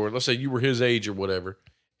garage door, let's say you were his age or whatever,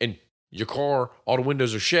 and your car, all the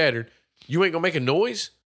windows are shattered, you ain't gonna make a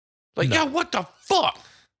noise? Like, No. yeah, what the fuck?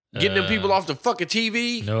 Getting them people off the fucking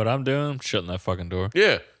TV? You know what I'm doing? Shutting that fucking door.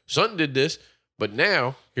 Yeah, something did this. But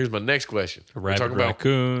now, here's my next question. A We're rabbit talking about,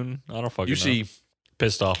 raccoon. I don't fucking you know. see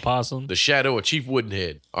Pissed off possum. the shadow of Chief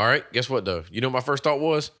Woodenhead. All right, guess what, though? You know what my first thought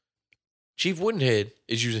was? Chief Woodenhead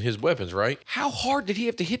is using his weapons, right? How hard did he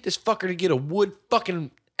have to hit this fucker to get a wood fucking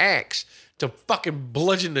axe to fucking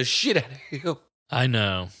bludgeon the shit out of him? I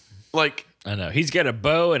know. Like, He's got a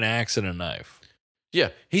bow, an axe, and a knife. yeah,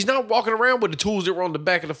 he's not walking around with the tools that were on the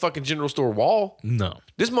back of the fucking general store wall. No.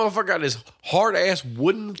 This motherfucker got this hard ass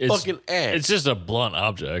wooden fucking axe. It's just a blunt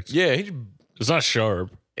object. Yeah, It's not sharp.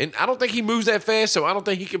 and I don't think he moves that fast, so I don't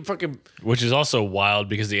think he can fucking. Which is also wild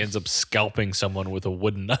because he ends up scalping someone with a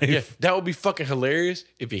wooden knife. Yeah, that would be fucking hilarious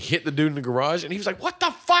if he hit the dude in the garage and he was like, "What the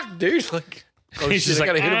fuck, dude?" Like, oh He's shit, just I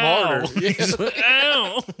gotta hit him "Ow." harder. Yeah. He's like,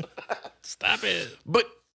 ow. Stop it. But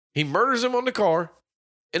he murders him on the car,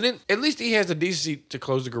 and then at least he has the decency to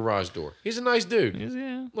close the garage door. He's a nice dude.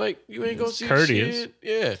 Yeah. Like, you ain't gonna He's see courteous. shit.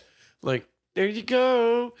 Yeah. Like, there you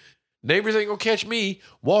go. Neighbors ain't gonna catch me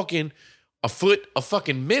walking a foot a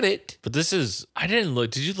fucking minute. But this is, I didn't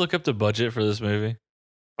look. Did you look up the budget for this movie?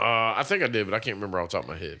 I think I did, but I can't remember off the top of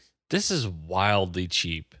my head. This is wildly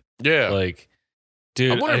cheap. Yeah. Like,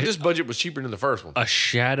 dude, I wonder if this budget was cheaper than the first one. a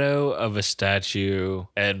shadow of a statue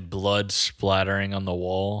and blood splattering on the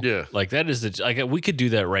wall. Yeah. Like, that is the, like, we could do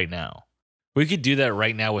that right now. We could do that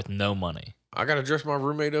right now with no money. I gotta dress my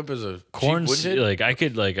roommate up as a Corn, Chief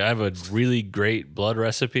Woodenhead? like, I have a really great blood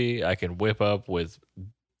recipe I can whip up with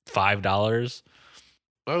 $5.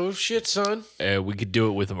 Oh shit, son. We could do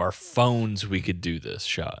it with our phones. We could do this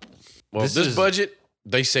shot. Well, This this is- budget,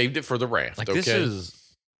 they saved it for the raft. Like, okay? this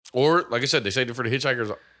is, Or, like I said, they saved it for the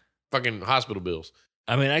hitchhiker's fucking hospital bills.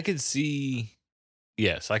 I mean, I could see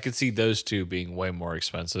those two being way more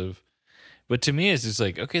expensive. But to me, it's just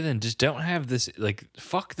like, okay, then just don't have this, like,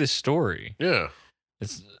 fuck this story. Yeah.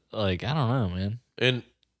 It's like, I don't know, man.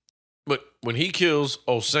 But when he kills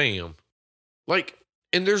old Sam, like,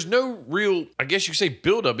 and there's no real, I guess you could say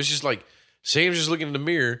build up. It's just like Sam's just looking in the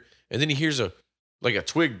mirror, and then he hears a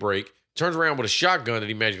twig break, turns around with a shotgun that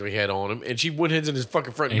he magically had on him, and Chief Woodenhead's in his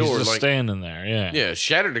fucking front And he's door. just Like, standing there, yeah. yeah,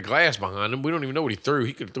 shattered the glass behind him. We don't even know what he threw.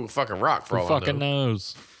 He could have threw a fucking rock for Who all fucking I know.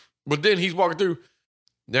 knows? But then he's walking through.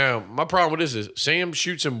 Now, my problem with this is Sam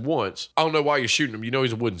shoots him once. I don't know why you're shooting him. You know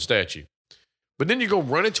he's a wooden statue. But then you go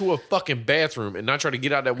run into a fucking bathroom and not try to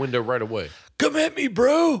get out that window right away. Come at me,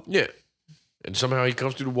 bro. Yeah. And somehow he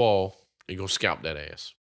comes through the wall. He gonna scalp that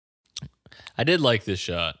ass. I did like this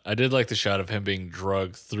shot. I did like the shot of him being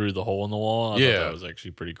drugged through the hole in the wall. I thought Yeah. that was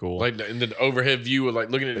actually pretty cool. Like in the overhead view of like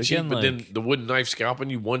looking at the Again, cheek, but then like- the wooden knife scalping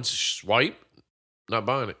you one swipe. Not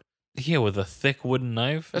buying it. yeah, with a thick wooden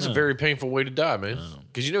knife. That's No. a very painful way to die, man. No.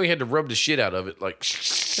 Because you know he had to rub the shit out of it. Like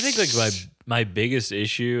I think like my biggest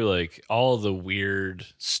issue, like all the weird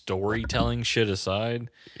storytelling shit aside,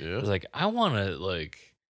 yeah. is like I want to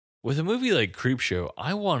like with a movie like Creepshow,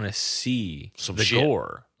 I want to see Some the shit.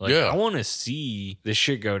 gore. Like Yeah. I want to see the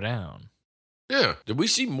shit go down. Yeah. Did we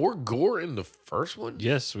see more gore in the first one?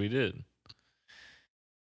 Yes, we did.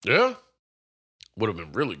 Yeah. Would have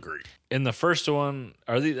been really great. In the first one,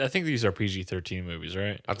 I think these are PG-13 movies,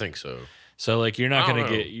 right? I think so. So like you're not I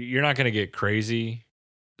don't gonna get crazy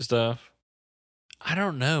stuff. I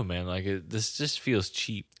don't know, man. Like this just feels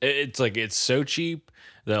cheap. It's like it's so cheap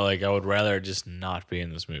that like I would rather just not be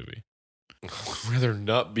in this movie. I'd rather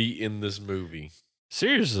not be in this movie.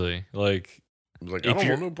 Seriously, like Like, If I don't you're-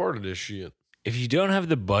 want no part of this shit. if you don't have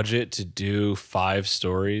the budget to do 5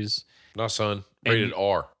 stories, Not son. And- Rated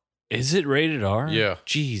R. is it rated R? Yeah.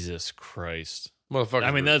 Jesus Christ. Motherfucker.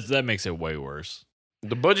 I mean that makes it way worse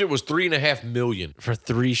the budget was $3.5 million for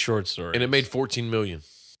 3 short stories, and it made $14 million.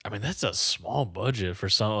 I mean that's a small budget for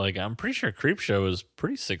something like I'm pretty sure Creepshow was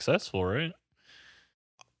pretty successful, right?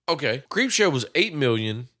 Okay. Creepshow was $8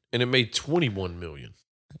 million and it made $21 million.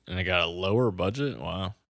 And it got a lower budget.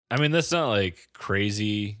 Wow. I mean, that's not like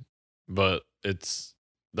crazy, but it's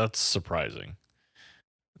that's surprising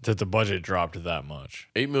that the budget dropped that much.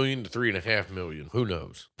 $8 million to $3.5 million. Who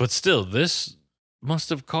knows? But still, this must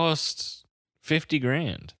have cost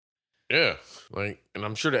 $50,000. Yeah, and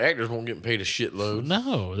I'm sure the actors won't get paid a shitload.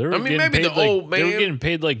 No, they were I mean, getting maybe paid the old They were man- getting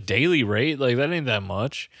paid like daily rate. Like that ain't that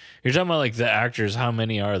much. You're talking about like the actors. How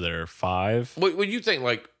many are there? 5, What you think?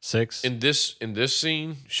 Like 6? in this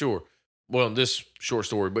scene, sure. Well, in this short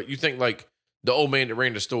story, but you think like the old man that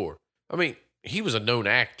ran the store. I mean, he was a known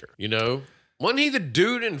actor. You know, wasn't he the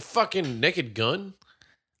dude in fucking Naked Gun?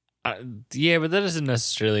 Yeah, but that doesn't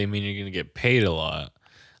necessarily mean you're gonna get paid a lot.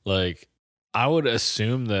 Like, I would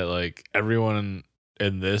assume that like everyone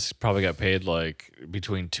in this probably got paid like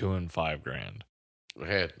between $2,000 and $5,000.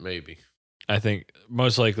 Had maybe I think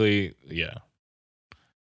most likely, yeah.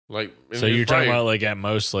 like. So you're talking about like at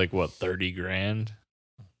most like what, $30,000?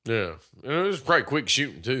 Yeah, and it was probably quick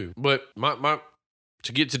shooting too. But my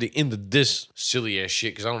to get to the end of this silly ass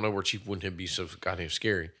shit, because I don't know where Chief Woodenhead be so goddamn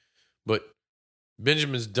scary. But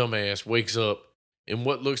Benjamin's dumbass wakes up in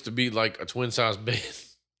what looks to be like a twin size bed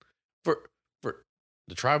for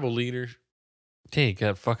the tribal leader. Yeah, you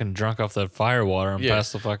got fucking drunk off that fire water and Yeah.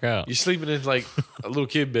 passed the fuck out. You're sleeping in like a little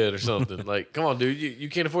kid bed or something. Like, come on, dude, you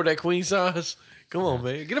can't afford that queen size. Come on,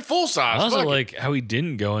 man, get a full size. I also Fuck it. like how he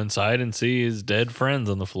didn't go inside and see his dead friends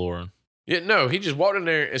on the floor. Yeah, no, he just walked in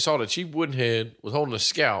there and saw that Chief Woodenhead was holding a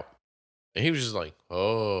scalp, and he was just like,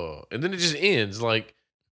 oh, and then it just ends like.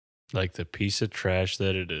 Like the piece of trash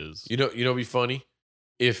that it is. You know, it'd be funny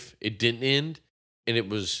if it didn't end and it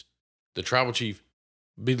was the tribal chief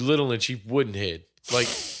belittling Chief Woodenhead. Like,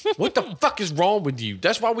 what the fuck is wrong with you?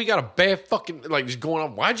 That's why we got a bad fucking like just going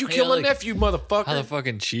on. Why'd you kill my like, nephew, motherfucker? How the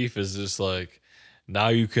fucking chief is just like, now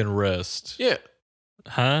you can rest. yeah,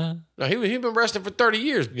 Huh? no, he been resting for 30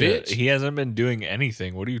 years, Yeah, bitch. he hasn't been doing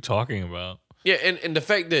anything. What are you talking about? Yeah, and the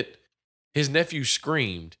fact that his nephew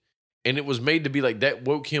screamed and it was made to be like that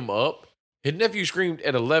woke him up. His nephew screamed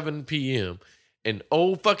at 11 p.m. and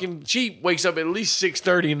old fucking Chief wakes up at least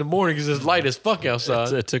 6:30 in the morning because it's light as fuck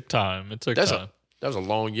outside. It took time. It took That's time. That was a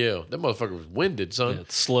long yell. That motherfucker was winded, son. Yeah,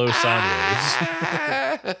 it's slow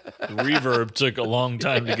sideways. The reverb took a long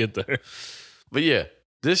time to get there. But yeah,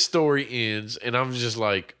 this story ends, and I'm just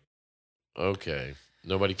like, okay,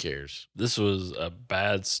 nobody cares. This was a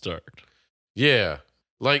bad start. Yeah.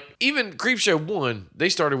 Like, even Creepshow 1, they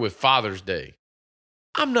started with Father's Day.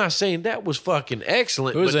 I'm not saying that was fucking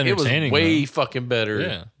excellent, It was but it was entertaining, way though. fucking better.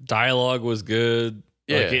 Yeah. Dialogue was good.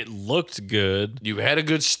 Yeah. Like it looked good. You had a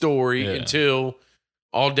good story Yeah. until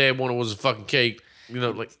all Dad wanted was a fucking cake. You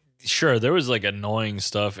know, like, Sure, there was like annoying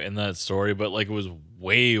stuff in that story, but like it was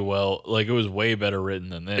way better written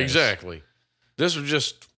than this. exactly. This was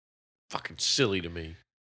just fucking silly to me.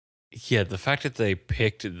 Yeah, the fact that they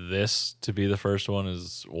picked this to be the first one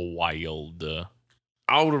is wild.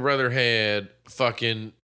 I would have rather had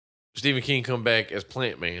fucking Stephen King come back as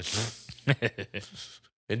Plant Man.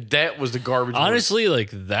 And that was the garbage. Honestly, like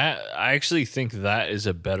that, I actually think that is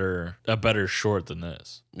a better short than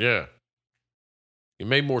this. one. Yeah. It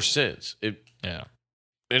made more sense. Yeah,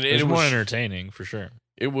 And it's it more was entertaining for sure.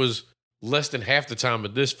 it was less than half the time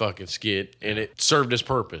of this fucking skit, and it served its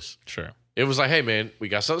purpose. Sure. It was like, hey man, we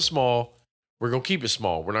got something small. We're gonna keep it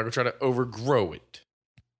small. We're not gonna try to overgrow it.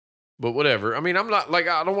 But whatever. I mean, I'm not like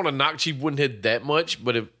I don't want to knock Chief Woodenhead that much,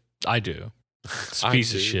 but if I do. It's a I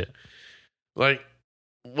piece of do. shit. like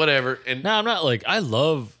whatever. And No, I'm not like I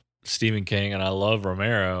love Stephen King and I love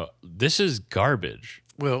Romero. This is garbage.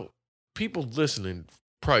 well, people listening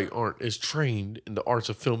probably aren't as trained in the arts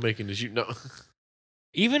of filmmaking as you know.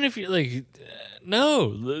 Even if you're like, no,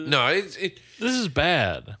 No, it this is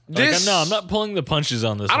bad. Like, This- no, I'm not pulling the punches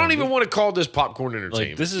on this. I don't one. even want to call this popcorn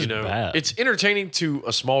entertainment. this is you know? bad. It's entertaining to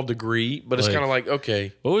a small degree, but it's Like- kind of like,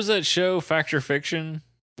 okay, What was that show? Fact or Fiction?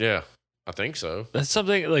 yeah, I think so. That's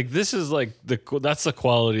something like this is like that's the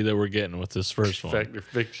quality that we're getting with this first one. Fact or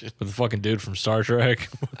fiction. With the fucking dude from Star Trek.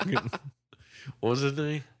 What was his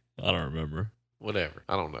name? I don't remember. Whatever.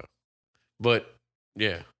 I don't know. But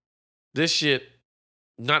yeah, this shit,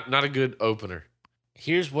 not a good opener.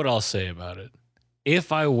 Here's what I'll say about it.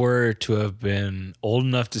 If I were to have been old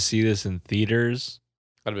enough to see this in theaters,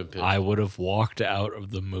 I'd have been pissed I would have walked out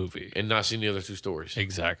of the movie. and not seen the other two stories.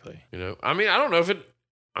 Exactly. You know, I mean, I don't know if it.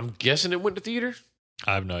 I'm guessing it went to theater.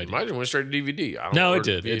 I have no It idea. might have went straight to DVD. I don't No, know, it or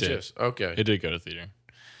did. It did. VHS. Okay, It did go to theater.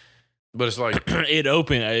 but it's like,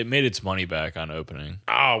 It made its money back on opening.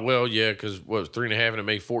 oh well, yeah, because what was 3.5 and it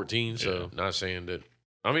made 14. So not saying that.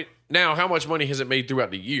 I mean, now how much money has it made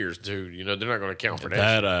throughout the years, dude? You know, they're not going to count for that.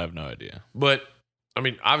 That shit. I have no idea. But I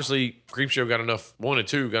mean, obviously, Creepshow got enough 1 and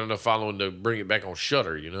 2 got enough following to bring it back on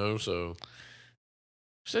Shudder. You know, so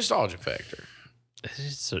it's nostalgia factor.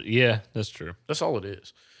 Yeah, that's true. That's all it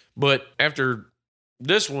is. But after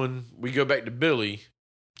this one, we go back to Billy.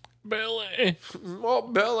 Billy. Oh,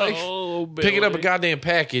 Billy. Oh, Billy. Picking up a goddamn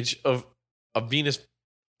package of a Venus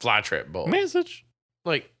flytrap ball. message.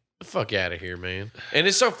 Like, the fuck out of here, man. And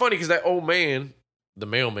it's so funny because that old man, the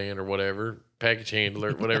mailman or whatever, package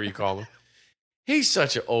handler, whatever you call him, he's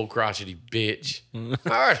such an old crotchety bitch.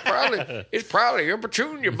 Oh, it's probably your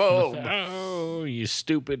petunia bulb. Oh, you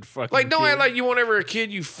stupid fucking Like, don't kid. act like you weren't ever a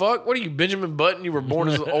kid, you fuck. What are you, Benjamin Button? You were born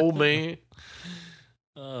as an old man.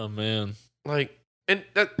 Oh, man. Like, and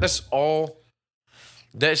that's all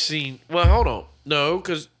that scene. Well, hold on. No,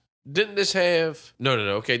 because didn't this have... No.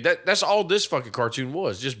 Okay, that's all this fucking cartoon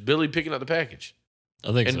was. Just Billy picking up the package.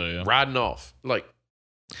 I think And so, yeah. riding off. Like,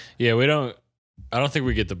 Yeah, we don't... I don't think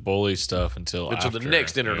we get the bully stuff until the after.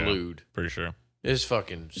 next Yeah, interlude. pretty sure. It's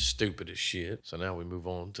fucking stupid as shit. So now we move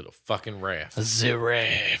on to the fucking raft. The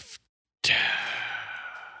raft.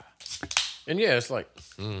 And yeah, it's like,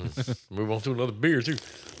 move on to another beer too.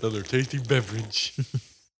 Another tasty beverage.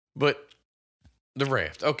 But the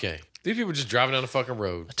raft, okay. These people just driving down the fucking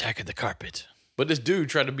road. Attacking the carpet. But this dude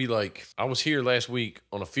tried to be like, I was here last week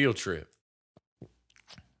on a field trip.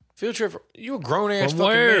 Field trip? You a grown ass From fucking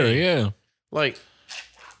where? man. Yeah. Like,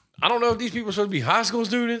 I don't know if these people are supposed to be high school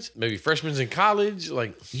students, maybe freshmen in college.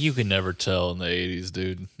 Like, You can never tell in the 80s,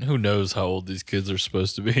 dude. Who knows how old these kids are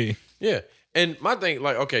supposed to be? yeah. And my thing,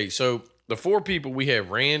 like, okay, so the four people we have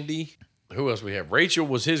Randy. Who else we have? Rachel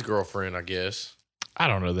was his girlfriend, I guess. I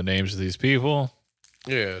don't know the names of these people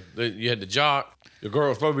Yeah. You had the jock. The girl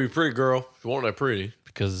was supposed to be a pretty girl. She wasn't that pretty.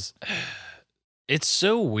 because it's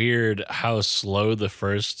so weird how slow the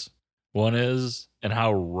first one is and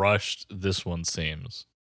how rushed this one seems.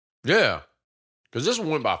 Yeah. Because this one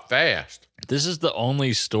went by fast. This is the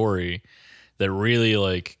only story that really,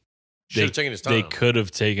 like, Should have taken his time. they could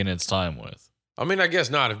have taken its time with. I mean, I guess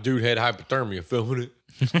not if dude had hypothermia filming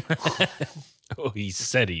it. Oh, he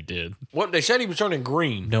said he did. What they said he was turning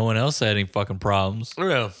green. No one else had any fucking problems.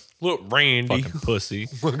 Yeah. Look, Randy. Fucking pussy.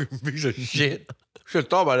 Fucking piece of shit. Should have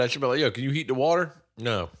thought about that. Should be like, yo, can you heat the water?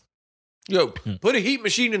 No. Yo, put a heat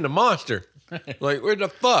machine in the monster. Like, where the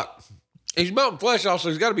fuck? He's melting flesh off, so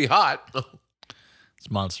he's got to be hot. This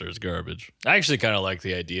monster is garbage. I actually kind of like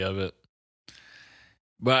the idea of it.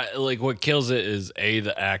 But, like, what kills it is A,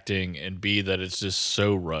 the acting, and B, that it's just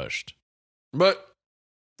so rushed. But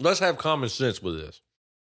let's have common sense with this.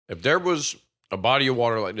 If there was a body of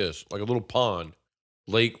water like this, like a little pond,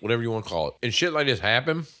 lake, whatever you want to call it, and shit like this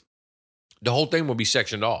happen, the whole thing would be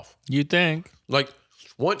sectioned off. You think? Like,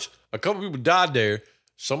 once a couple people died there,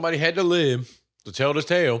 somebody had to live to tell this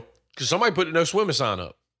tale because somebody put a no swimming sign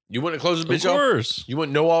up. You wouldn't close this Of bitch off? course. You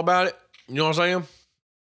wouldn't know all about it? You know what I'm saying?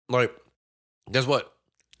 Like, guess what?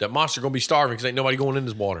 That monster going to be starving because ain't nobody going in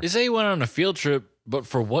this water. They say he went on a field trip, but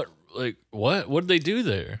for what? Like, what? What did they do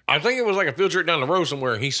there? I think it was like a field trip down the road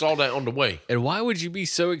somewhere. And he saw that on the way. And why would you be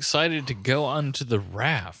so excited to go onto the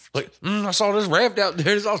raft? Like, I saw this raft out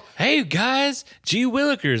there. It's awesome. Hey, guys, Gee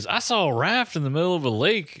Willikers, I saw a raft in the middle of a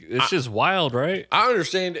lake. It's just wild, right? I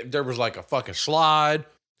understand if there was like a fucking slide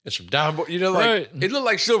and some dive board. You know, like, Right. it looked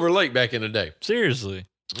like Silver Lake back in the day. Seriously.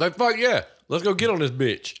 Like, fuck yeah. Let's go get on this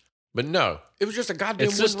bitch. But no, it was just a goddamn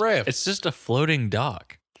wooden raft. It's just a floating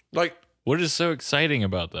dock. Like, What is so exciting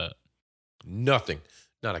about that? nothing.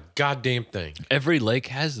 Not a goddamn thing. Every lake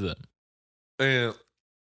has them. And,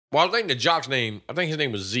 well, I think the jock's name, I think his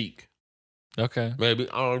name was Zeke. Okay. Maybe.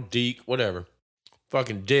 I don't know. Deke, whatever.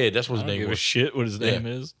 Fucking dead. That's what his I don't name give a was. shit what his Yeah. name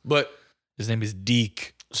is. But, His name is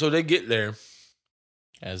Deke, so they get there.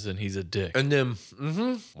 as in he's a dick. And then,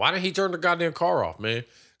 why did he turn the goddamn car off, man?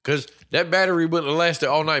 Because that battery wouldn't have lasted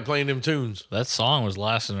all night playing them tunes. That song was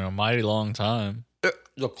lasting a mighty long time.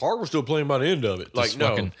 The car was still playing by the end of it. Like, This no.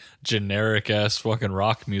 fucking generic ass fucking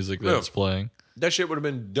rock music that's playing. That shit would have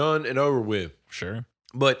been done and over with. Sure.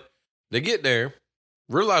 But they get there,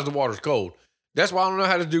 realize the water's cold. That's why I don't know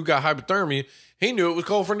how this dude got hypothermia. He knew it was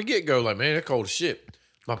cold from the get go. Like, man, that's cold as shit.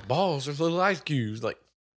 My balls are little ice cubes. Like,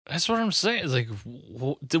 That's what I'm saying. It's like,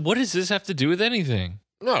 what does this have to do with anything?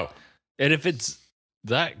 no. And if it's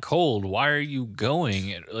that cold, why are you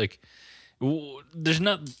going? Like, there's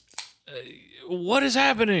not. What is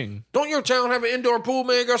happening? Don't your town have an indoor pool,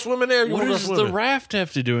 man? Go swimming there. You What wanna go does the swimming. raft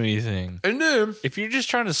have to do anything? And then, If you're just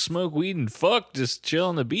trying to smoke weed and fuck, just chill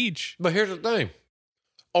on the beach. but here's the thing.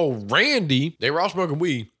 Oh, Randy, they were all smoking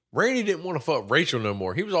weed. Randy didn't want to fuck Rachel no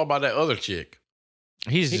more. He was all about that other chick.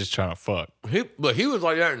 He's just trying to fuck. But he was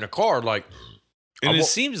like that in the car, like, And I it wa-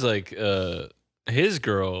 seems like his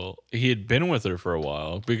girl, he had been with her for a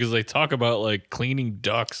while because they talk about like cleaning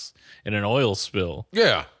ducks in an oil spill.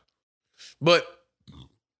 yeah. But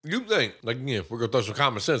You think, like, we're going to throw some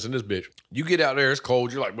common sense in this bitch. You get out there, it's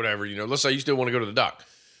cold, you're like, whatever, let's say you still want to go to the dock.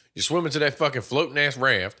 You swim into that fucking floating ass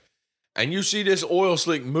raft, and you see this oil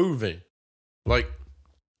slick moving, like,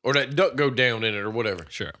 or that duck go down in it or whatever.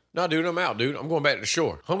 Sure. No, dude, I'm out, dude. I'm going back to the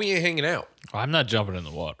shore. Homie ain't hanging out. I'm not jumping in the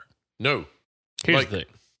water. No. Here's the thing.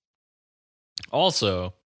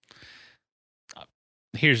 Also,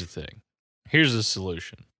 here's the thing. Here's the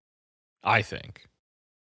solution. I think.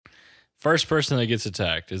 First person that gets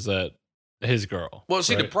attacked is that his girl. Well,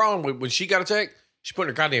 see, right? the problem with when she got attacked, she put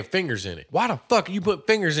her goddamn fingers in it. Why the fuck are you put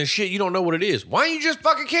fingers in shit you don't know what it is? Why don't you just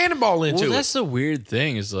fucking cannonball into Well, it? that's the weird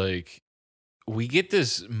thing is like, we get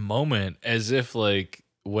this moment as if like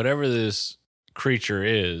whatever this creature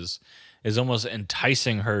is almost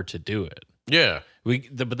enticing her to do it. Yeah.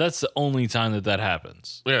 But that's the only time that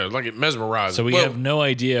happens. Yeah, like it mesmerizes. So we have no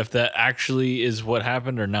idea if that actually is what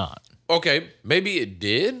happened or not. Okay, maybe it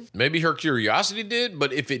did. Maybe her curiosity did.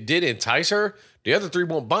 But if it did entice her, the other three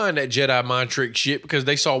won't buy in that Jedi mind trick shit because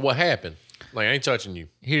they saw what happened. Like, I ain't touching you.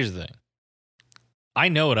 Here's the thing. I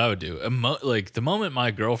know what I would do. Like, the moment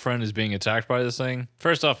my girlfriend is being attacked by this thing,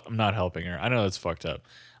 first off, I'm not helping her. I know that's fucked up.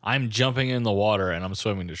 I'm jumping in the water and I'm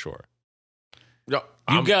swimming to shore. No,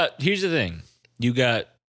 Here's the thing. You got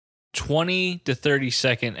 20 to 30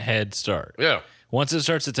 second head start. Yeah, Once it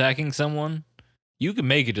starts attacking someone, you can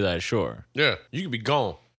make it to that shore. yeah. You could be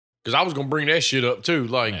gone. Because I was going to bring that shit up too.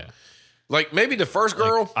 Like, Yeah. like maybe the first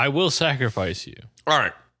girl. Like, I will sacrifice you. All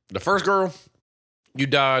right. The first girl, you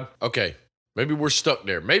died. Okay. Maybe we're stuck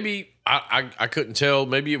there. Maybe I couldn't tell.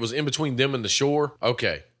 Maybe it was in between them and the shore.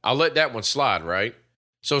 Okay. I'll let that one slide, right?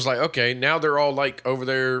 So it's like, okay, now they're all like over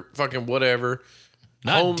there fucking whatever.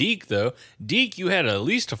 Not Deke, though. Deke, you had at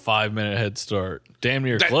least a 5-minute head start. Damn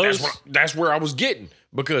near close. That's where I was getting.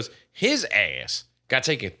 Because his ass got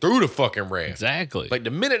taken through the fucking raft. Exactly. Like the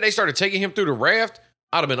minute they started taking him through the raft,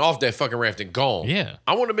 I'd have been off that fucking raft and gone. Yeah.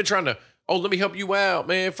 I wouldn't have been trying to, oh, let me help you out,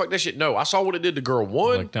 man. Fuck that shit. No, I saw what it did to girl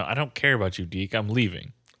one. Like, no, I don't care about you, Deke. I'm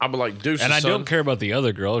leaving. I'd be like, deuces, And I son. don't care about the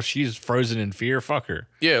other girl. If she's frozen in fear, fuck her.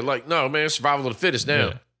 Yeah, like, no, man, survival of the fittest now.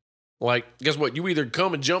 Yeah. Like, guess what? You either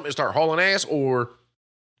come and jump and start hauling ass, or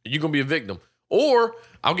you're going to be a victim. Or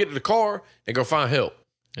I'll get to the car and go find help.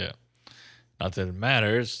 Yeah. Not that it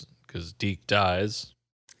matters, because Deke dies.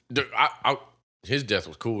 Dude, his death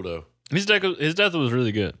was cool, though. His death was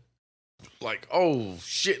really good. Like, oh,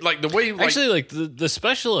 shit. Like, the way, like, Actually, like, the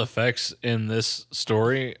special effects in this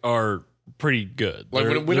story are pretty good. like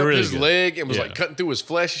when it went they're up really his good. leg and was, Yeah. like, cutting through his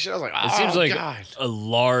flesh and shit, I was like, oh, It seems like God. a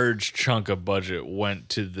large chunk of budget went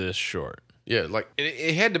to this short. Yeah, like,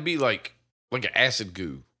 it had to be, like an acid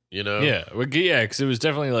goo, you know? Yeah, because it was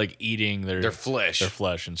definitely like eating Their flesh. their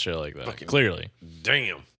flesh and shit like that. Fucking- Clearly,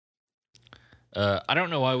 Damn. I don't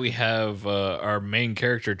know why we have our main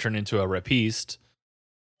character turn into a rapiste.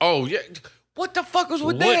 Oh, yeah. What the fuck was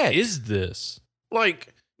with What that? is this?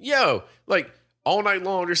 Like, yo, like all night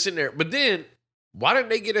long they're sitting there. But then, why didn't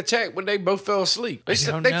they get attacked when they both fell asleep? They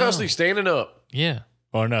don't fell know. asleep standing up. Yeah.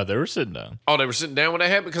 Oh no, they were sitting down. Oh, they were sitting down when that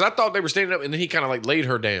happened? Because I thought they were standing up and then he kind of like laid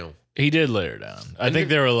her down. He did lay her down. I And think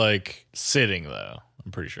then- they were like sitting though.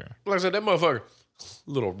 I'm pretty sure. Like I said, that motherfucker,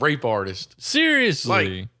 little rape artist.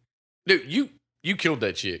 Seriously, Dude, you killed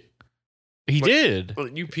that chick. he like- did.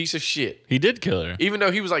 You piece of shit. He did kill her. Even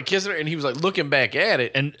though he was like kissing her and he was like looking back at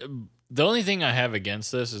it. And the only thing I have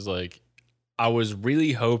against this is like, I was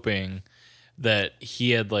really hoping that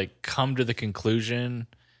he had like come to the conclusion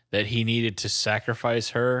that he needed to sacrifice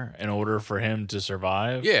her in order for him to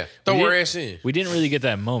survive. Yeah, throw We her didn't- ass in. We didn't really get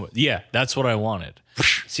that moment. Yeah, that's what I wanted.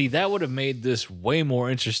 See, that would have made this way more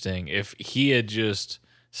interesting if he had just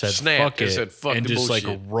said Snapped fuck and it said, "Fuck and the just like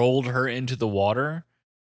bullshit." rolled her into the water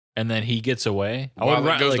and then he gets away. While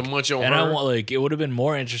it goes like, to munch on and her. I want like it would have been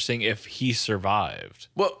more interesting if he survived.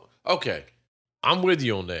 Well, okay. I'm with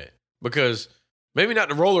you on that. Because maybe not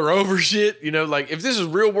the roll her over shit. You know, like if this is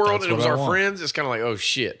real world That's and it what was I our want. friends, it's kind of like, oh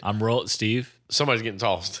shit. Steve. Somebody's getting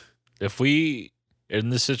tossed. If we in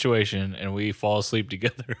this situation and we fall asleep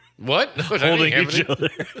together, What? No, that holding ain't each happening.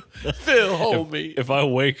 other. Phil, hold me. If I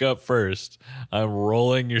wake up first, I'm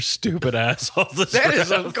rolling your stupid ass off the That is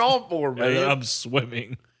raft, uncalled for, and then man. I'm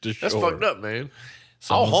swimming to That's shore. fucked up, man.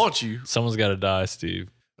 Someone's- I'll haunt you. Someone's got to die, Steve.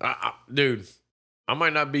 Dude, I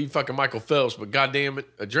might not be fucking Michael Phelps, but goddamn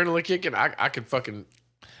it, adrenaline kicking, I could fucking.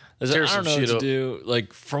 Listen, Tear I some don't know what shit to up. do.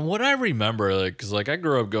 Like from what I remember, like because like I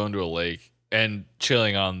grew up going to a lake and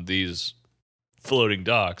chilling on these floating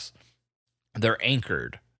docks. They're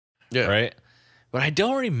anchored, Yeah. right? But I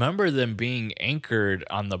don't remember them being anchored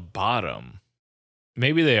on the bottom.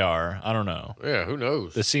 Maybe they are. I don't know. Yeah, who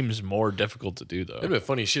knows? This seems more difficult to do though. It'd been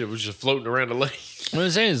funny as shit. It was just floating around the lake. What I'm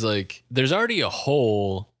saying is like there's already a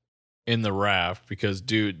hole in the raft because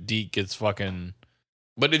Deke gets fucking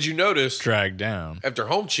But did you notice dragged down. after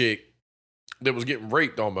home chick that was getting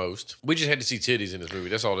raped almost, we just had to see titties in this movie.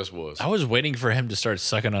 That's all this was. I was waiting for him to start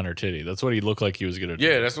sucking on her titty. That's what he looked like he was gonna do.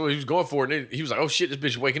 Yeah, that's what he was going for. And then he was like, oh shit, this bitch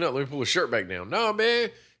is waking up. Let me pull her shirt back down. No, man.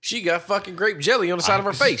 She got fucking grape jelly on the side of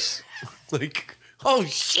her face. Like, oh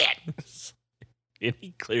shit. And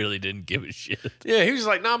he clearly didn't give a shit. Yeah, he was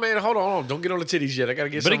like, nah, man, hold on. Don't get on the titties yet. I got to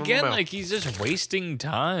get But some again, in my mouth. like he's just wasting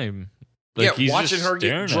time. Like, Yeah, he's watching just her get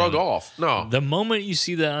staring drug at it. off. No. The moment you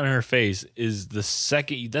see that on her face is the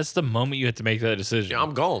second. That's the moment you have to make that decision. Yeah,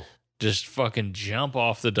 I'm gone. Just fucking jump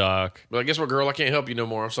off the dock But like, guess what, girl? I can't help you no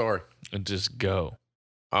more. I'm sorry. and just go.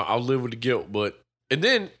 I'll live with the guilt. But, and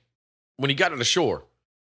then when he got to the shore,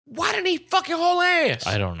 why didn't he fucking haul ass?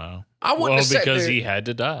 I don't know. I wouldn't Well, have sat because there. he had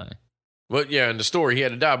to die. Well, yeah, in the story, he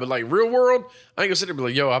had to die. But like, real world, I ain't gonna sit there and be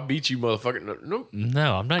like, yo, I beat you, motherfucker. No, no.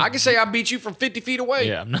 No, I'm not. I can say I beat you from 50 feet away.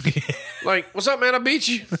 Yeah, I'm not. Like, what's up, man? I beat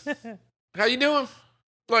you. How you doing?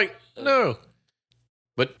 Like, no.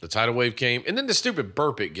 But the tidal wave came, and then the stupid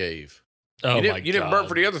burp it gave. Oh you my god! you didn't burp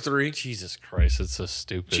for the other three. Jesus Christ, it's so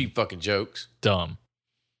stupid. Cheap fucking jokes. Dumb.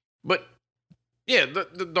 But yeah,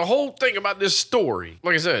 the whole thing about this story,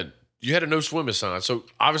 like I said, you had a no swimming sign, so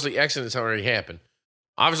obviously accidents had already happened.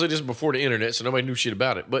 Obviously, this is before the internet, so nobody knew shit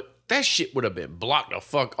about it. But that shit would have been blocked the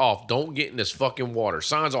fuck off. Don't get in this fucking water.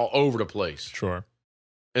 Signs all over the place. Sure.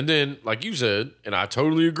 And then, like you said, and I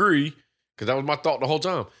totally agree, because that was my thought the whole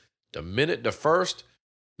time. The minute the first,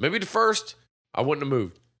 I wouldn't have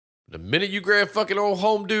moved. The minute you grabbed fucking old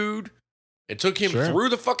home dude and took him Sure. through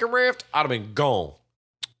the fucking raft, I'd have been gone.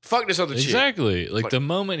 Fuck this other chick. Exactly. Like Like- the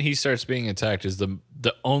moment he starts being attacked is the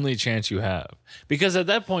only chance you have. Because at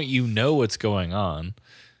that point you know what's going on.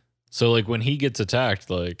 So like when he gets attacked,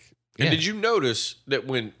 like And yeah. did you notice that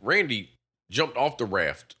when Randy jumped off the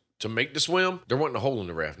raft to make the swim, there wasn't a hole in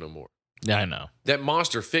the raft no more? Yeah, I know. That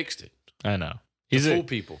monster fixed it. I know. To He's fool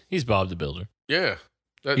people. he's Bob the Builder. Yeah.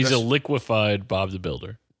 He's a That's liquefied Bob the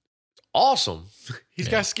Builder. awesome. He's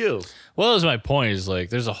Yeah. got skills. Well, that was my point. Is like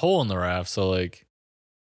there's a hole in the raft,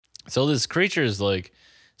 so this creature is like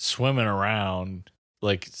swimming around,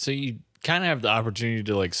 like so you kind of have the opportunity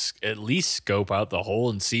to like at least scope out the hole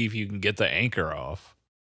and see if you can get the anchor off.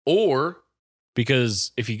 Or,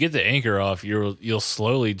 Because if you get the anchor off, you'll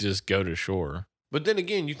slowly just go to shore. but then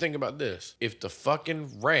again, you think about this. If the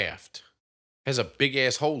fucking raft has a big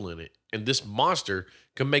ass hole in it and this monster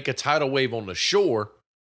can make a tidal wave on the shore,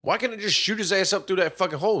 why can't it just shoot his ass up through that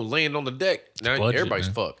fucking hole and land on the deck? Now budget, everybody's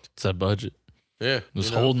man. fucked. It's that budget. Yeah. Just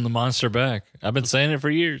you know? holding the monster back. I've been saying it for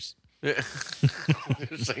years. Yeah.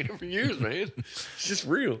 Been saying it for years, man. It's just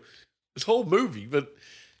real. This whole movie. But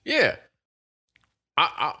yeah.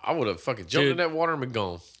 I would have fucking jumped in Dude. that water and been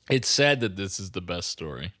gone. It's sad that this is the best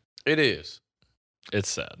story. It is. It's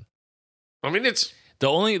sad. I mean, it's The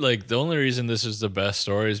only reason this is the best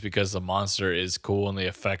story is because the monster is cool and the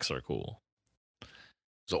effects are cool.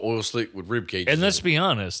 an oil slick with rib cages. And in let's it. be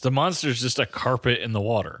honest, the monster's just a carpet in the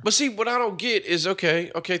water. But see, what I don't get is okay,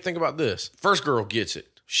 think about this. First girl gets it.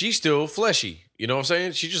 She's still fleshy. You know what I'm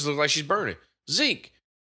saying? She just looks like she's burning. Zeke,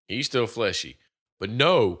 he's still fleshy. But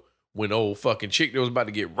no, when old fucking chick that was about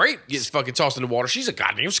to get raped gets fucking tossed in the water, she's a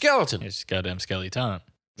goddamn skeleton. It's goddamn skeleton.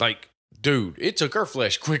 Like, dude, it took her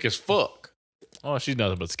flesh quick as fuck. Oh, she's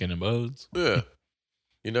nothing but skin and bones. Yeah.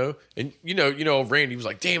 You know? And you know, Randy was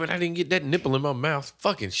like, damn it, I didn't get that nipple in my mouth.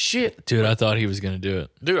 Fucking shit. Dude, I thought he was going to do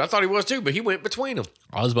it. Dude, I thought he was too, but he went between them.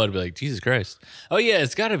 I was about to be like, Jesus Christ. Oh, yeah,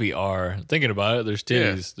 it's got to be R. Thinking about it, there's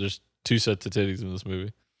titties. There's 2 sets of titties in this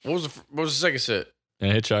movie. What was the second set?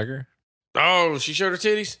 And Hitchhiker? Oh, she showed her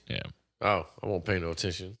titties? Yeah. Oh, I won't pay no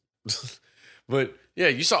attention. But yeah,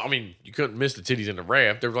 you saw, I mean, you couldn't miss the titties in the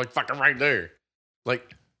raft. They were like fucking right there. Like,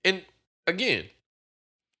 and again,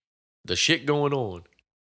 the shit going on.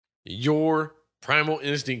 Your primal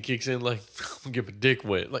instinct kicks in like, I'm gonna get my dick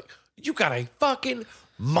wet. Like, you got a fucking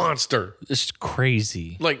monster. It's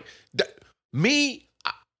crazy. Like, me,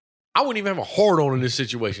 I wouldn't even have a hard on in this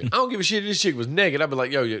situation. I don't give a shit if this chick was naked. I'd be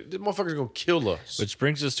like, yo, this motherfucker's gonna kill us. Which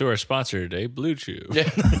brings us to our sponsor today, Blue Chew. Yeah.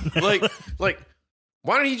 like,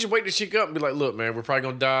 why didn't he just wake the chick up and be like, look, man, we're probably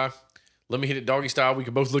gonna die. Let me hit it doggy style. We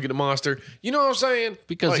can both look at the monster. You know what I'm saying?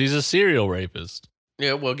 Because Like, he's a serial rapist.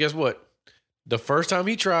 yeah, well, guess what? The first time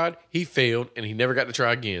he tried, he failed and he never got to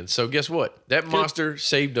try again. So guess what? That monster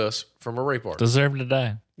saved us from a rape artist. Deserved to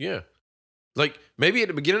die. Yeah. Like, maybe at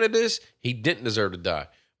the beginning of this, he didn't deserve to die.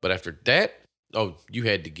 But after that, oh, you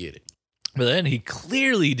had to get it. But then he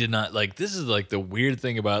clearly did not. Like, this is like the weird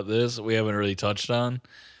thing about this we haven't really touched on.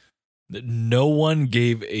 That no one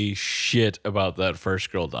gave a shit about that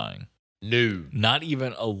first girl dying. No. Not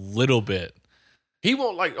even a little bit. He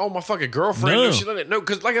won't like, oh, my fucking girlfriend. No. No, shit like that. No,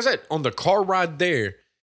 because like I said, on the car ride there,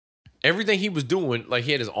 everything he was doing, like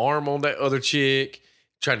he had his arm on that other chick,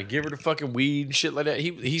 trying to give her the fucking weed and shit like that.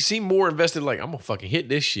 He seemed more invested, like, I'm gonna fucking hit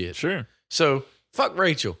this shit. Sure. So fuck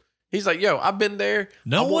Rachel. He's like, yo, I've been there.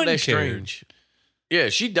 No I want one that cared. strange. Yeah,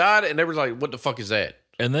 she died, and they were like, what the fuck is that?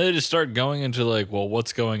 And then they just start going into like, well,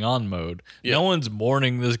 what's going on mode. Yeah. No one's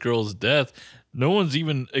mourning this girl's death. No one's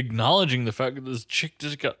even acknowledging the fact that this chick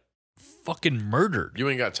just got fucking murdered. You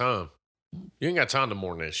ain't got time. You ain't got time to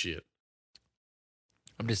mourn that shit.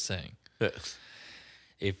 I'm just saying,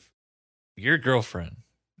 if your girlfriend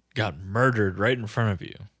got murdered right in front of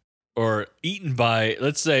you, or eaten by,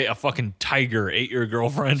 let's say, a fucking tiger ate your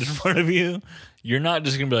girlfriend in front of you, you're not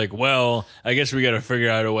just gonna be like, well, I guess we got to figure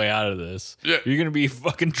out a way out of this. Yeah. You're gonna be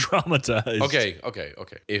fucking traumatized. Okay.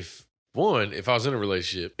 If I was in a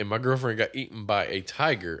relationship and my girlfriend got eaten by a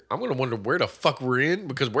tiger, I'm gonna wonder where the fuck we're in,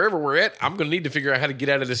 because wherever we're at, I'm gonna need to figure out how to get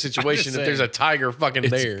out of this situation if there's a tiger fucking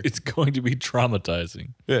there. It's going to be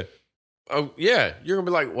traumatizing. Yeah. Oh yeah, you're gonna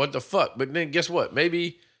be like, what the fuck? But then guess what?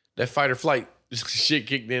 Maybe that fight or flight shit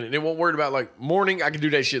kicked in, and they won't worry about like morning. I can do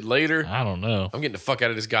that shit later. I don't know. I'm getting the fuck out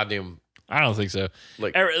of this goddamn. I don't think so.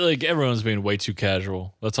 Like Everyone's being way too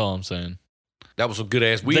casual. That's all I'm saying. that was some good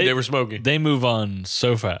ass weed they were smoking. They move on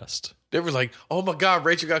so fast. They were like, oh my god,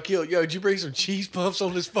 Rachel got killed. Yo, did you bring some cheese puffs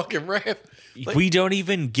on this fucking raft? Like, We don't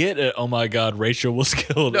even get it. Oh my God, Rachel was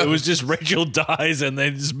killed. No. It was just Rachel dies and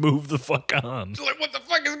they just move the fuck on. like, what the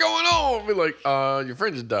fuck is going on? Be like, your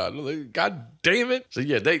friend just died. I'm like, god damn it. So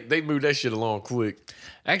yeah, they moved that shit along quick.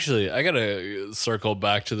 Actually, I gotta circle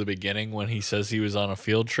back to the beginning when he says he was on a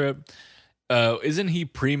field trip. Isn't he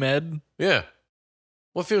pre-med? Yeah.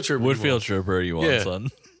 What field trip? What you field on? trip are you on, Yeah. son?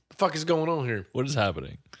 The fuck is going on here? What is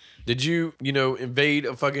happening? Did you invade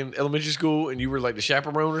a fucking elementary school and you were like the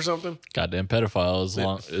chaperone or something? Goddamn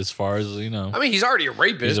pedophile, as far as you know. I mean, he's already a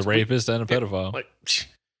rapist. He's a rapist and a pedophile. Like,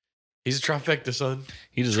 he's a trifecta, son.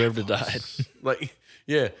 He deserved to die. Like,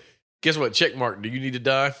 yeah. Guess what? Check mark. Do you need to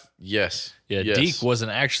die? Yes. Yeah, Yes. Deke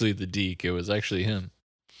wasn't actually the Deke. It was actually him.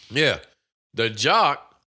 Yeah. The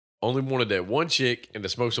jock only wanted that one chick and to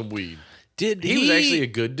smoke some weed. Did He was actually a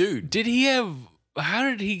good dude. Did he have? How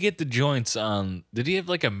did he get the joints on? Did he have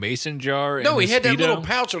like a mason jar? No, in he his had that Speedo? little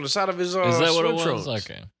pouch on the side of his Is that what it swim was? trunks.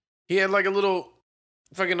 Okay, He had like a little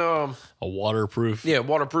fucking a waterproof.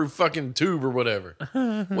 waterproof fucking tube or whatever.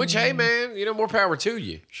 Which, hey man, more power to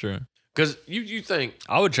you. Sure. Because you think,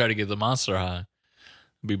 I would try to get the Monster High.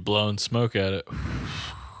 Be blowing smoke at it.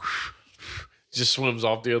 just swims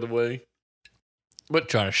off the other way.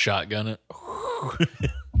 Trying to shotgun it.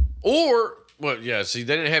 Or, well, yeah, see,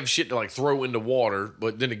 they didn't have shit to like throw into water.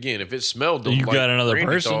 But then again, if it smelled them, You like got another Randy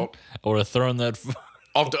person? thought, I would have thrown that.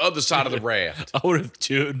 off the other side of the raft. I would have,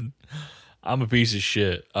 dude. I'm a piece of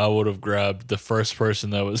shit. I would have grabbed the first person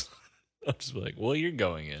that was. I'm just like, well, you're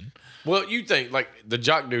going in. Well, you think like the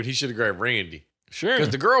jock dude, he should have grabbed Randy. Sure.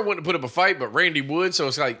 Because the girl wouldn't put up a fight, but Randy would. So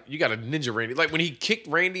it's like, you got a ninja Randy. Like when he kicked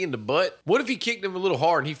Randy in the butt, what if he kicked him a little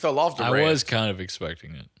hard and he fell off the raft? I was kind of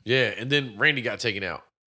expecting it. Yeah, and then Randy got taken out.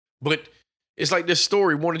 But it's like this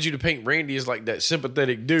story wanted you to paint Randy as like that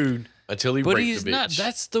sympathetic dude until he But raped he's the bitch. not.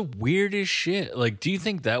 That's the weirdest shit. Like, do you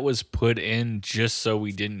think that was put in just so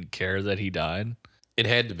we didn't care that he died? It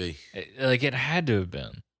had to be. Like, it had to have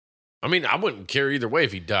been. I mean, I wouldn't care either way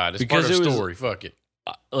if he died. It's Because part of it the was- story. Fuck it.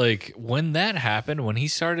 Like, when that happened, when he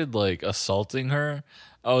started, like, assaulting her,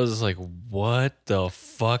 I was like, what the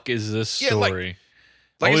fuck is this Yeah, like- story?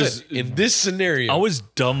 Like I I was- said, in this scenario, I was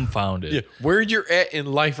dumbfounded. yeah, where you're at in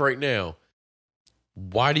life right now,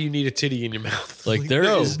 why do you need a titty in your mouth? Like, there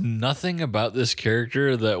is no. nothing about this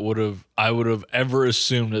character that I would have ever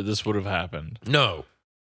assumed that this would have happened. No.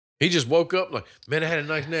 He just woke up like, man, I had a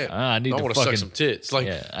nice nap. I need I to want to suck fucking some tits. Like,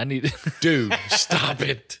 yeah. I need. dude, stop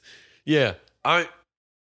it. Yeah.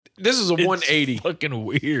 This is a It's 180. fucking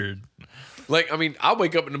weird. Like, I mean, I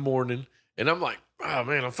wake up in the morning and I'm like, oh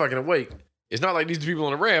man, I'm fucking awake. It's not like these people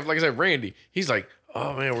on the raft. Like I said, Randy, he's like,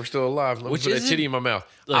 oh man, we're still alive. Let me Which put that isn't- titty in my mouth.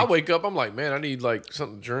 I like- wake up, I'm like, man, I need like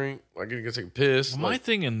something to drink. Like, I gotta take a piss. My Like,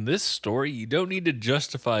 thing in this story, you don't need to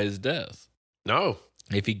justify his death. no.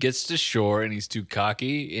 If he gets to shore and he's too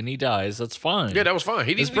cocky and he dies, that's fine. Yeah, that was fine.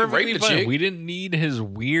 He It's didn't even perfectly rape the fine. chick. We didn't need his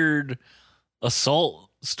weird assault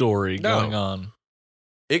story No. going on.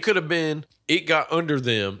 It could have been, it got under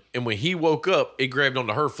them, and when he woke up, it grabbed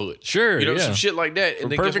onto her foot. Sure, You know, yeah. some shit like that. And We're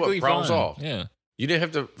then guess perfectly what? Problems fine. off. Yeah. You didn't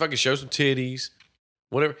have to fucking show some titties,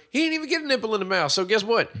 whatever. He didn't even get a nipple in the mouth. So guess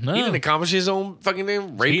what? No. He didn't accomplish his own fucking damn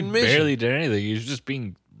He raping mission. barely did anything. He was just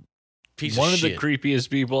being Piece one of of the shit.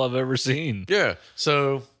 creepiest people I've ever seen. Yeah.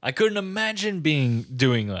 So I couldn't imagine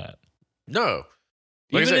doing that. no.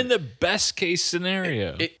 Like I Even said, in the best case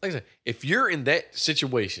scenario. like I said, if you're in that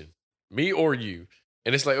situation, me or you,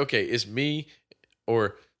 and it's like, okay, it's me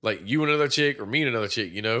or like you and another chick or me and another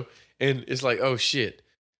chick, you know? And it's like, oh shit,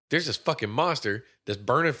 there's this fucking monster that's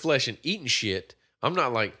burning flesh and eating shit. I'm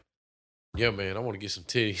not like, yo, man, I want to get some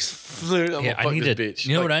titties. I'm gonna fuck I need this a bitch.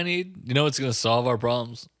 You know Like, what I need? You know what's going to solve our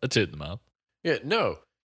problems? A tit in the mouth. Yeah, no.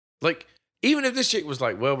 Like, even if this chick was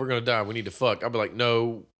like, well, we're going to die, we need to fuck, I'd be like,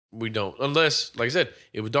 no, we don't. Unless, like I said,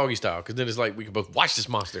 it was doggy style, because then it's like we can both watch this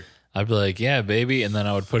monster. I'd be like, yeah, baby. And then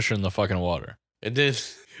I would push her in the fucking water. And then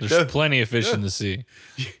There's plenty of fish in the sea.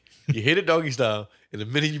 you hit it doggy style, and the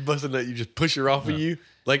minute you bust a nut, you just push her off of you.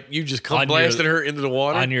 Like you just come On blasting her into the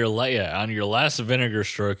water. On your last vinegar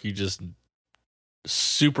stroke, you just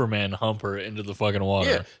Superman hump her into the fucking water.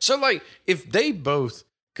 Yeah. So like, if they both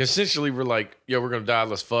consensually were like, "Yo, we're gonna die,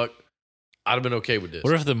 let's fuck," I'd have been okay with this.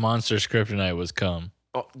 What if the monster's kryptonite was cum?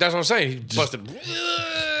 Oh, that's what I'm saying. He busted,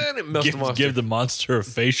 and it melts the monster. Give the monster a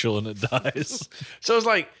facial and it dies. So it's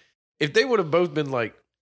like, if they would have both been like,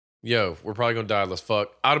 "Yo, we're probably gonna die, let's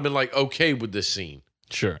fuck," I'd have been like, okay with this scene.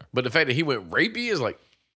 Sure. But the fact that he went rapey is like,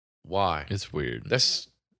 why? It's weird. It's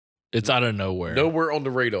out of nowhere. nowhere on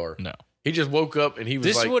the radar. No. He just woke up and he was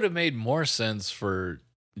This like, would have made more sense for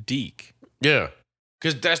Deke. yeah.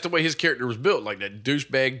 Because that's the way his character was built. Like that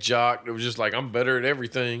douchebag jock that was just like, I'm better at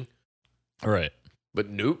everything. Right. But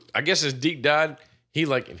nope. I guess as Deke died, he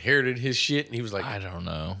like inherited his shit and he was like, I don't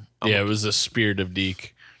know. I'm It was the spirit of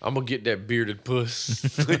Deke. I'm going to get that bearded puss.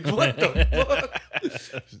 Like, what the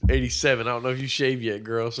fuck? 87. I don't know if you shave yet,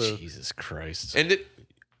 girl. So, Jesus Christ. and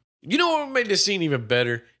you know what made this scene even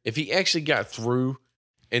better? If he actually got through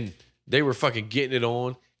and they were fucking getting it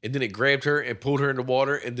on and then it grabbed her and pulled her in the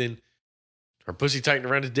water and then her pussy tightened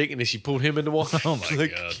around his dick and then she pulled him in the water. Oh my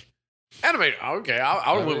God. Animated. Okay,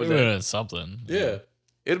 I would have went with that. Something. Yeah.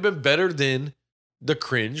 It'd have been better than the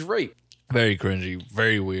cringe rape. Very cringy.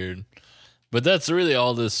 Very weird. But that's really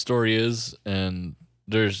all this story is. And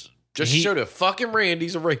there's Just show that fucking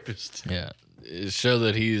Randy's a rapist. Yeah. It show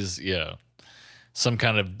that he's, some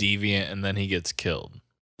kind of deviant and then he gets killed.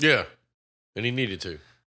 Yeah. And he needed to.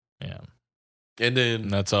 Yeah. And then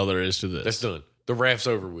And that's all there is to this. that's done. The raft's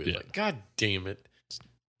over with. Yeah. Like, God damn it.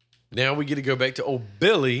 Now we get to go back to old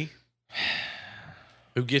Billy,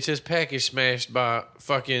 who gets his package smashed by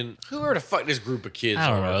fucking, who are the fuck this group of kids? I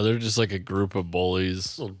don't are? know. They're just like a group of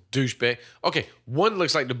bullies. Little douchebag. Okay, one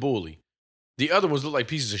looks like the bully. The other ones look like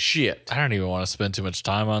pieces of shit. I don't even want to spend too much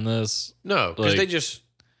time on this. No, because Like- they just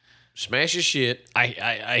smash his shit, I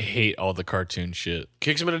hate all the cartoon shit.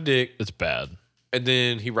 kicks him in the dick, It's bad. and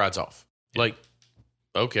then he rides off. Like,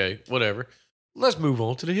 okay, whatever. Let's move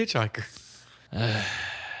on to the hitchhiker.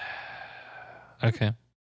 Okay.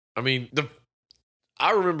 I mean,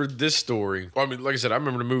 I remember this story. I mean, like I said, I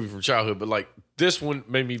remember the movie from childhood, but like this one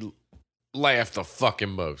made me laugh the fucking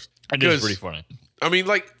most. It is 'Cause, pretty funny. I mean,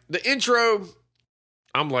 like the intro,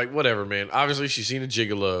 I'm like, whatever, man. Obviously, she's seen a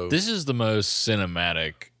gigolo. This is the most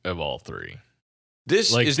cinematic of all three.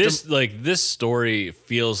 This Like is this story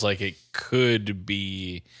feels like it could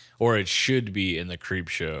be or it should be in the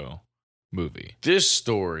Creepshow movie. this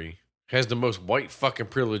story has the most white fucking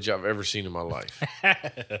privilege I've ever seen in my life.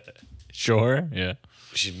 Sure. Yeah.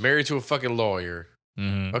 She's married to a fucking lawyer.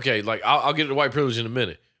 Mm-hmm. Okay, like I'll get to the white privilege in a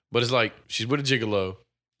minute, but it's like she's with a gigolo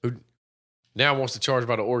who now wants to charge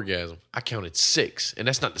by the orgasm. I counted 6, and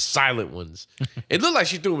that's not the silent ones. It looked like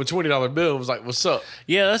she threw him a $20 bill and was like, "What's up?"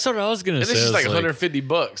 Yeah, that's what I was gonna And say. then she's I was like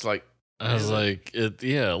 $150. Like I was like, it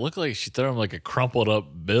looked like she threw him like a crumpled up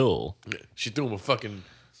bill. she threw him a fucking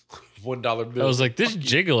 $1 bill. I was like, this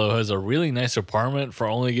gigolo has a really nice apartment for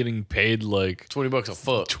only getting paid like $20 a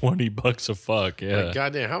fuck. $20 a fuck. Yeah. Like,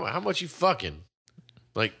 goddamn, how much you fucking?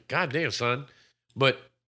 Like, goddamn, son. But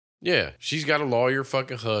yeah, she's got a lawyer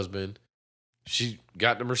fucking husband. She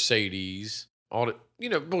got the Mercedes, all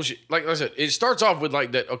the bullshit. Like I said, it starts off with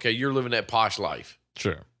like that. Okay, you're living that posh life,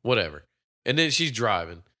 Sure. whatever. And then she's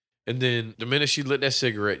driving, and then the minute she lit that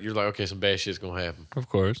cigarette, you're like, okay, some bad shit's gonna happen. Of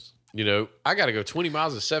course. I got to go 20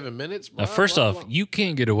 miles in 7 minutes. Now, Blah, first blah, off, blah. you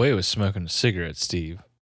can't get away with smoking a cigarette, Steve.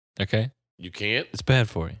 Okay? You can't. It's bad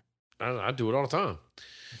for you. I do it all the time.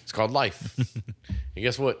 It's called life. And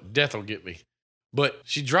guess what? Death will get me. But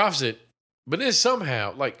she drops it. But then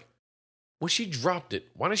somehow, like, when she dropped it,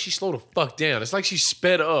 why didn't she slow the fuck down? It's like she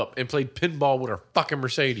sped up and played pinball with her fucking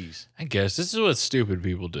Mercedes. I guess this is what stupid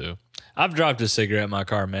people do. I've dropped a cigarette in my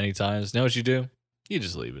car many times. Know what you do? You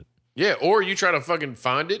just leave it. Yeah, or you try to fucking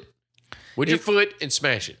find it with your If- foot and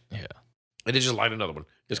smash it. Yeah. And then just light another one.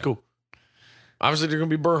 It's cool. Obviously, there's gonna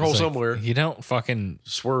be a burn hole It's like, somewhere. You don't fucking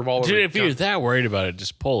Swerve all over. dude. the If you're con- that worried about it,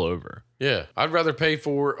 just pull over. yeah, I'd rather pay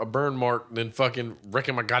for a burn mark than fucking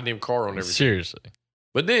wrecking my goddamn car on everything. Seriously.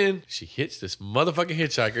 But then she hits this motherfucking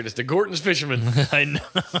hitchhiker. It's the Gorton's fisherman. I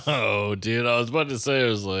know, dude. I was about to say, I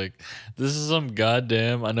was like, this is some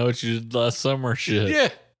goddamn I know what you did last summer shit. Yeah.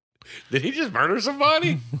 Did he just murder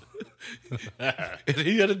somebody? And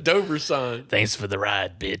he had a Dover sign. Thanks for the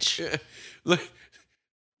ride, bitch. Yeah. Look,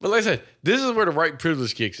 but like I said, this is where the white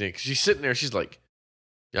privilege kicks in. Because she's sitting there, she's like,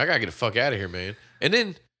 yeah, I gotta get the fuck out of here, man. And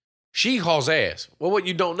then she hauls ass. Well, what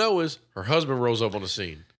you don't know is her husband rolls up on the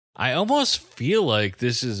scene. I almost feel like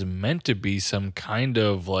this is meant to be some kind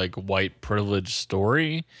of like white privilege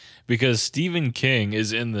story because Stephen King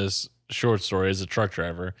is in this short story as a truck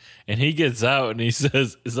driver and he gets out and he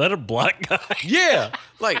says, "Is that a black guy?" Yeah.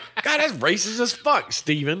 Like, God, that's racist as fuck,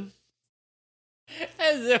 Steven.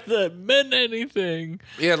 As if that meant anything.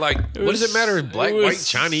 Yeah, like, what does it matter if black, was white,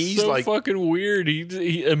 Chinese? So Like, fucking weird.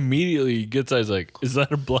 He immediately gets out. He's like, "Is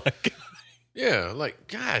that a black guy?" yeah, like,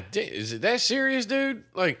 God damn, is it that serious, dude?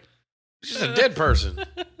 Like, it's just a dead person.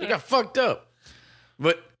 They got fucked up.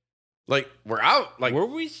 But, like, we're out. Like, were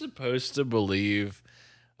we supposed to believe?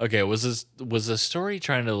 Okay, was the story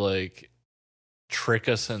trying to like trick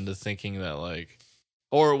us into thinking that like,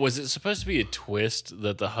 or was it supposed to be a twist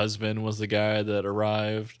that the husband was the guy that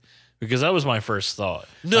arrived? Because that was my first thought.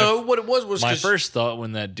 no, what it was My 'cause- first thought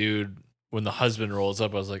when the husband rolls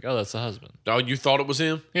up, I was like, oh, that's the husband. Oh, you thought it was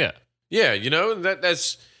him? Yeah. Yeah, you know,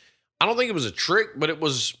 that's, I don't think it was a trick, but it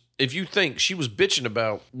was, if you think she was bitching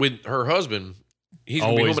about with her husband, he's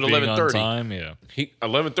going to be Always home at being on 11:30. time. Yeah.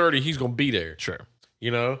 11:30, he's going to be there. Sure. You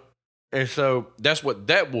know? And so that's what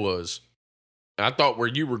that was. And I thought where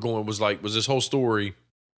you were going was like, was this whole story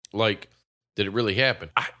like, did it really happen?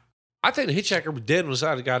 I think the hitchhiker was dead on the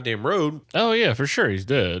side of the goddamn road. Oh yeah, for sure he's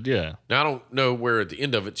dead. Yeah. Now, I don't know where at the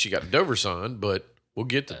end of it she got a Dover sign, but we'll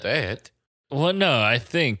get to that. Well, no, I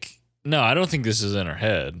don't think this is in her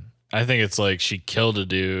head. I think it's like she killed a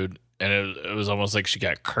dude and it was almost like she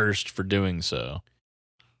got cursed for doing so.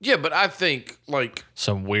 Yeah, but I think like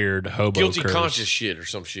Some weird hobo guilty curse. conscience shit or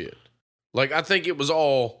some shit. Like, I think it was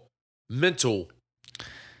all mental.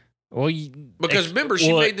 Well, Because remember,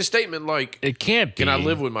 she made the statement like, it can't be. can I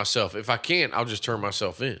live with myself? If I can't, I'll just turn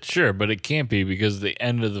myself in. Sure, but it can't be because the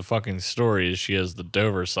end of the fucking story is she has the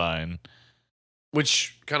Dover sign.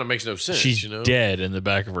 Which kind of makes no sense, She's you know? dead in the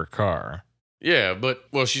back of her car. Yeah, but,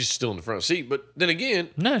 well, she's still in the front seat. But then again,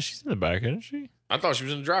 No, she's in the back, isn't she? I thought she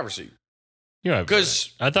was in the driver's seat. Yeah,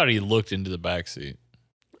 'Cause- I thought he looked into the back seat.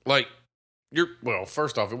 Like, well,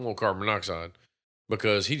 first off, it won't carbon monoxide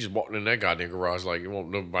because he just walked in that goddamn garage like it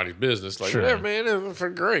won't nobody's business. Like, Sure. whatever, man, it was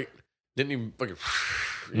fucking great. Didn't even fucking,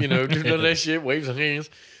 do none of that shit, waves her hands.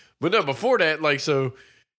 But no, before that, like, so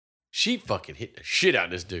she fucking hit the shit out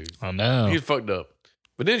of this dude. I know. He's fucked up.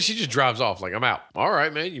 But then she just drives off like, I'm out. All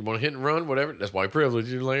right, man, you want to hit and run, whatever. That's white privilege.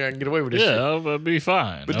 You're like, I can get away with this shit. Yeah, I'll be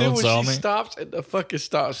fine. But No then one when saw she me. stops at the fucking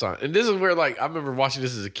stop sign, and this is where, like, I remember watching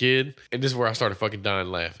this as a kid, and this is where I started fucking dying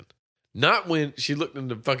laughing. Not when she looked in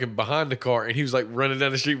the fucking behind the car and he was like running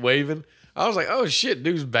down the street waving. I was like, oh shit,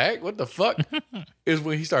 dude's back. What the fuck? Is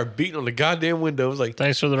when he started beating on the goddamn window. I was like,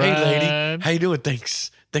 Thanks for the hey, ride. lady, how you doing?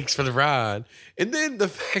 Thanks for the ride. And then the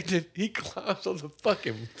fact that he climbs on the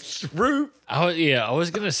fucking roof. I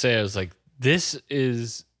was gonna say, I was like, this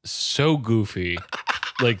is so goofy.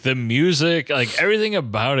 Like the music, like everything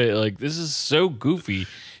about it, like this is so goofy.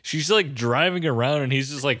 She's like driving around and he's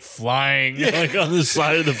just like flying like on the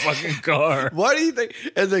side of the fucking car. Why do you think,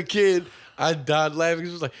 as a kid, I died laughing?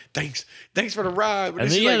 He was like, thanks for the ride. But And then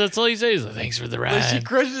then, she, yeah, like, that's all he says. Like, thanks for the like, she ride.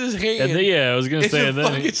 crushes his hand. And then, I was gonna in say, the and then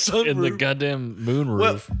fucking in the sunroof. goddamn moonroof.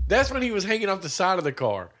 Well, that's when he was hanging off the side of the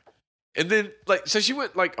car. And then, like, so she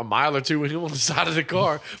went like a mile or two with him on the side of the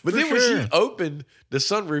car. But For then when sure. she opened the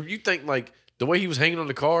sunroof, you think, like, the way he was hanging on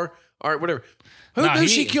the car, all right, whatever. Who Nah, knew he-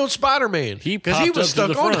 she killed Spider-Man? he Because popped he was up to stuck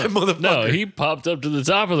the on front. that motherfucker. No, he popped up to the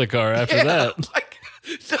top of the car after Yeah, that. Like,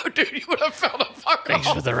 no, dude, you would have found a fuck Thanks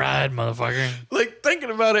off. for the ride, motherfucker. Like,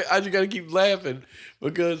 thinking about it, I just got to keep laughing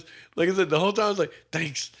because, like I said, the whole time I was like,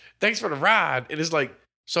 thanks for the ride. And it's like,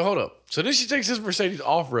 so hold up. So then she takes this Mercedes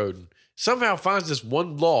off-roading, somehow finds this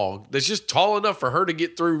one log that's just tall enough for her to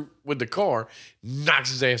get through with the car, knocks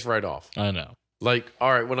his ass right off. I know. Like,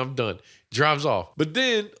 all right, when I'm done, drives off. But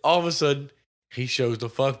then, all of a sudden, he shows the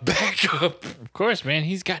fuck back up. Of course, man.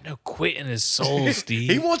 He's got no quit in his soul, Steve.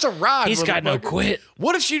 He wants a ride. He's got no motherfucker. quit.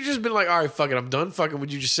 What if she just been like, all right, fuck it, I'm done fucking.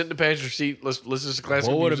 Would you just sit in the passenger seat? Let's listen to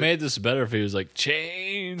classical What would have music? made this better if he was like,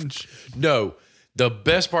 change? No, The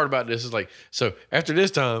best part about this is like, so after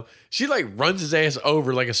this time, she like runs his ass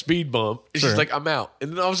over like a speed bump. And Sure. she's like, I'm out.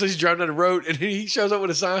 And then all of a sudden she's driving down the road and then he shows up with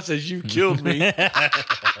a sign that says, you killed me.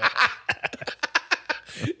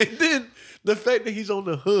 And then the fact that he's on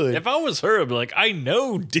the hood. If I was her, I'd be like, I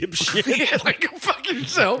know, dipshit. Yeah, like go fuck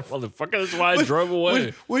yourself. Motherfucker, that's why I drove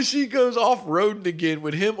away. When she goes off roading again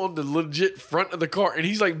with him on the legit front of the car and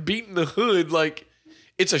he's like beating the hood like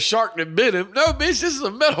it's a shark that bit him. No, bitch, this is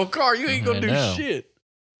a metal car. You ain't gonna I do know. shit.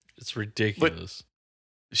 It's ridiculous.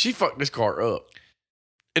 She fucked this car up.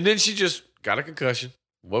 And then she just got a concussion,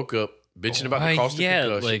 woke up, bitching about the cost of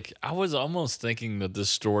concussion. like I was almost thinking that this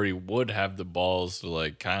story would have the balls to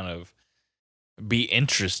like kind of be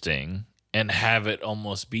interesting and have it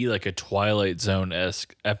almost be like a Twilight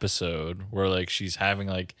Zone-esque episode where like she's having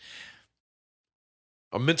like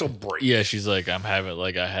a mental break. yeah, she's like I'm having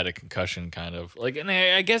like I had a concussion kind of like, and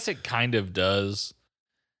I guess it kind of does.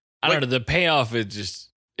 I don't know, the payoff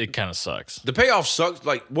it kind of sucks. The payoff sucks.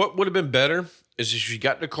 Like, what would have been better is if she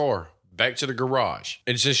got in the car back to the garage.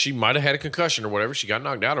 And since she might have had a concussion or whatever, she got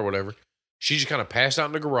knocked out or whatever, she just kind of passed out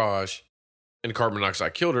in the garage and carbon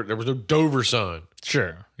monoxide killed her. There was no Dover sign.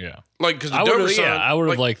 Sure, yeah. Like, because the I Dover would sign. have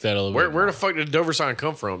like, liked that a little bit. Where the fuck did the Dover sign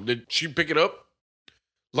come from? Did she pick it up?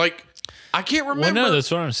 Like, I can't Well, remember. no, that's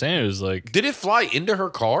what I'm saying. It was like Did it fly into her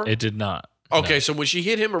car? it did not. Okay, No. so when she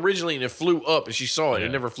hit him originally and it flew up and she saw it, Yeah.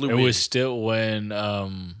 it never flew It in. was still when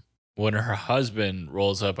her husband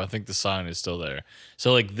rolls up, I think the sign is still there.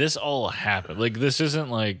 So like this all happened. Like this isn't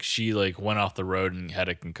like she like went off the road and had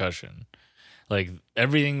a concussion. Like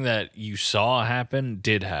everything that you saw happen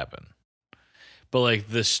did happen. But like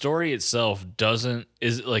the story itself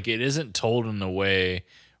isn't told in a way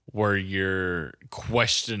where you're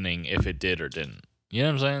questioning if it did or didn't. You know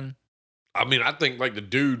what I'm saying? I mean, I think like the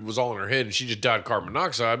dude was all in her head and she just died of carbon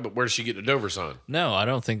monoxide, but where did she get the Dover sign? No, I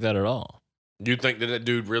don't think that at all. You think that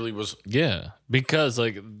dude really was? Yeah, because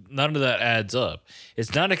like none of that adds up.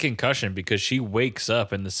 It's not a concussion because she wakes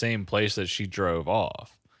up in the same place that she drove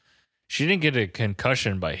off. She didn't get a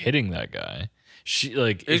concussion by hitting that guy. She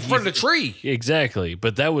like It's from the tree. Exactly,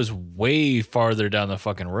 but that was way farther down the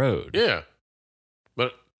fucking road. Yeah,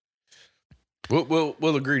 but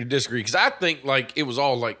we'll agree to disagree because I think like it was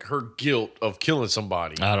all like her guilt of killing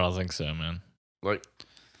somebody. I don't think so, man. Like,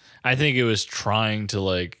 I think it was trying to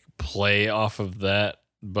like play off of that,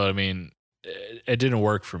 but I mean, it didn't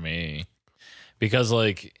work for me because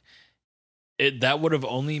like that would have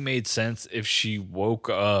only made sense if she woke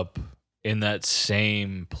up in that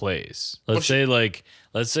same place. Let's say like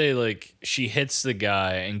she hits the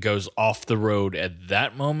guy and goes off the road at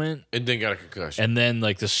that moment and then got a concussion. and then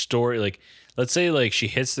like the story like let's say like she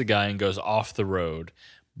hits the guy and goes off the road,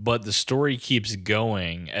 but the story keeps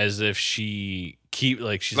going as if she she's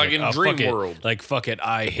Like in "Oh, Dream fuck it. World." Like fuck it,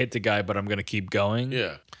 I hit the guy but I'm gonna keep going.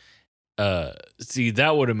 Yeah, See,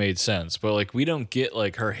 that would have made sense, but like we don't get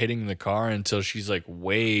like her hitting the car until she's like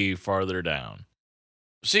way farther down.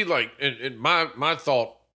 see, like, and my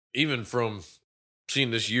thought, even from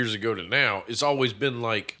seeing this years ago to now, it's always been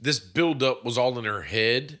like this buildup was all in her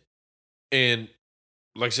head, and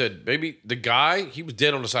like I said, baby, the guy, he was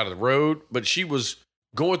dead on the side of the road, but she was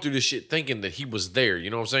going through this shit thinking that he was there. You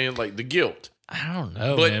know what I'm saying? Like the guilt. I don't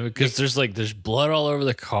know, But man, because there's blood all over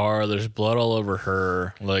the car, there's blood all over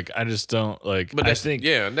her. Like I just don't like. But I that's, think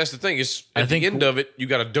yeah, and that's the thing. It's I at think the end of it, you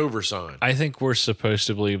got a Dover sign. I think we're supposed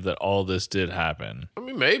to believe that all this did happen. I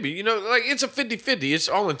mean, maybe, you know, like it's a 50-50. It's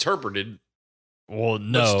all interpreted. Well,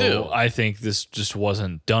 no, still. I think this just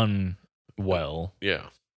wasn't done well. Yeah.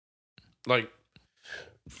 Like,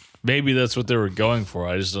 Maybe that's what they were going for.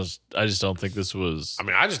 I just don't think this was. I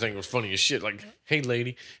mean, I just think it was funny as shit. Like, hey,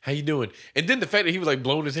 lady, how you doing? And then the fact that he was like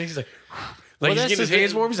blowing his hands, he's like Well, he's that's getting his the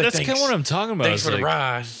hands thing. warm. He's like, That's kind of what I'm talking about. Thanks It's for the like,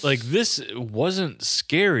 ride. Like this wasn't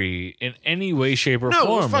scary in any way, shape, or No, it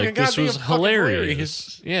was form. fucking Like this goddamn was fucking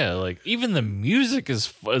hilarious. Yeah, like even the music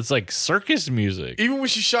it's like circus music. Even when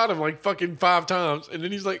she shot him like fucking 5 times, and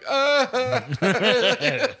then he's like,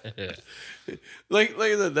 like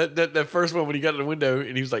that first one when he got in the window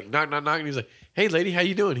and he was like knock knock knock, and he's like, hey lady, how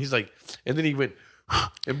you doing? He's like, and then he went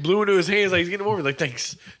and blew into his hands like he's getting warm. He's like,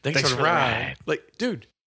 thanks for the ride. Like, dude,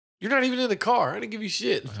 you're not even in the car. I didn't give you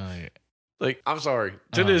shit. Like, I'm sorry.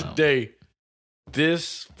 To this day,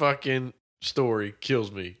 this fucking story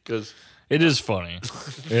kills me because It is funny.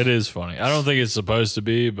 It is funny. I don't think it's supposed to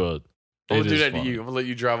be, but I'm it gonna do is that funny. to you. I'm gonna let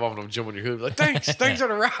you drive off and I'm jumping your hood. Like, thanks for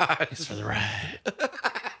the ride. Thanks for the ride.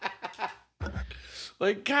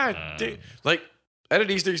 Like, God damn. Like, out of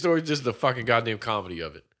these 3 stories, this is the fucking goddamn comedy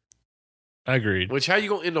of it. Agreed. Which, how you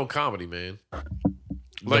gonna end on comedy, man?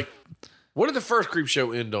 Like, what did the first creep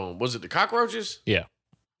show end on? Was it the cockroaches? Yeah.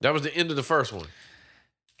 That was the end of the first one.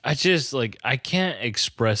 I just like I can't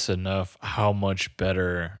express enough how much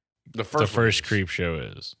better The the first first one Creep Show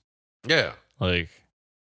is. Yeah. Like,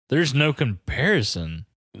 there's no comparison.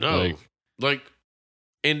 No. Like,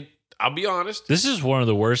 and I'll be honest. This is one of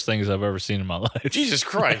the worst things I've ever seen in my life. Jesus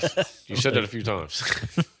Christ. You said that a few times.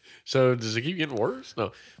 So does it keep getting worse?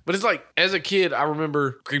 No. But it's like, as a kid, I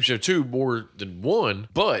remember Creepshow 2 more than 1,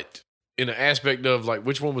 but in the aspect of like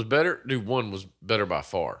which one was better, dude, 1 was better by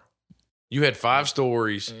far. You had 5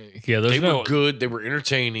 stories. Yeah, They were good. They were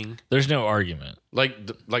entertaining. There's no argument. Like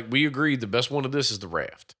we agreed, the best one of this is The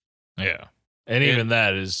Raft. Yeah. And even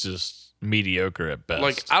that is just mediocre at best.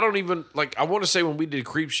 Like, I don't even, like, I want to say when we did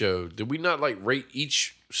Creepshow, did we not like rate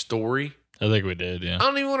each story? I think we did, yeah. I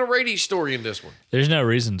don't even want to rate each story in this one. There's no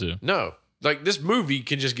reason to. No. Like, this movie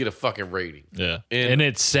can just get a fucking rating. Yeah. And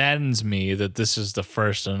it saddens me that this is the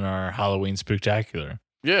first in our Halloween Spooktacular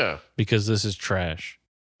yeah. because this is trash.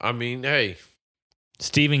 I mean, hey.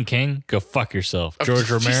 Stephen King, go fuck yourself. Oh, George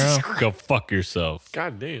Jesus Romero, Christ. go fuck yourself.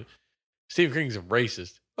 God damn. Stephen King's a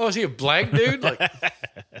racist. Oh, is he a black dude? Like,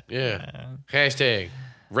 yeah. Hashtag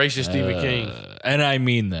racist Stephen King. And I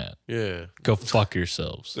mean that. Yeah. Go fuck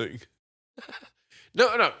yourselves. No.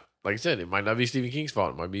 Like I said, it might not be Stephen King's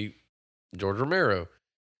fault. It might be George Romero.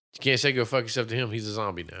 You can't say go fuck yourself to him. He's a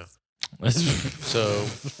zombie now. So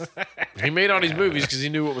he made all these movies because he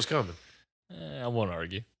knew what was coming. I won't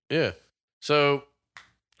argue. Yeah. So,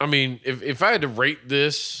 I mean, if I had to rate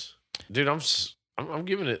this, dude, I'm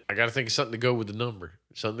giving it. I got to think of something to go with the number.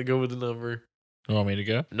 Something to go with the number. You want me to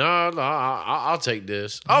go? No, I'll take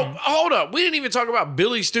this. Oh, hold up. We didn't even talk about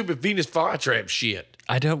Billy's stupid Venus flytrap shit.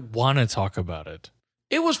 I don't want to talk about it.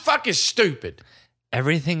 It was fucking stupid.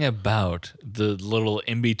 Everything about the little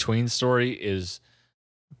in-between story is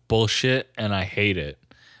bullshit, and I hate it.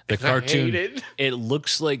 The cartoon, I hate it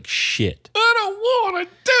looks like shit. I don't want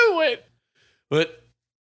to do it. But,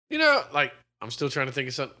 you know, like, I'm still trying to think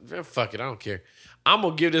of something. Fuck it. I don't care. I'm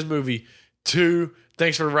going to give this movie 2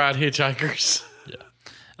 Thanks for the Ride, Hitchhikers. Yeah.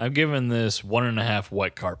 I'm giving this 1.5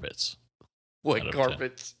 white carpets. White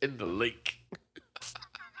carpets in the lake.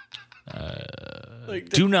 Like,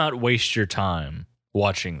 Do not waste your time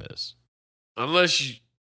watching this. unless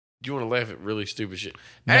you want to laugh at really stupid shit.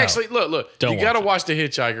 No. Actually, look. Don't You got to watch watch The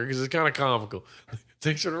Hitchhiker because it's kind of comical.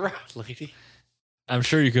 Thanks for the ride, lady. I'm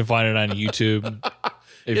sure you can find it on YouTube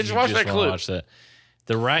if Just you watch just that want to clip. watch that.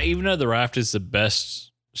 Even though The Raft is the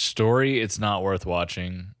best story, it's not worth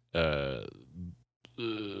watching.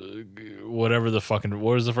 Whatever the fucking,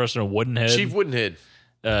 what was the first one? Woodenhead? Chief Woodenhead.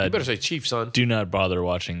 Uh, You better say Chief, son. do not bother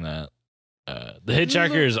watching that. The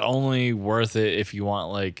Hitchhiker is only worth it if you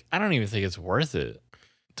want, like, I don't even think it's worth it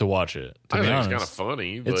to watch it, to I be think honest. it's kind of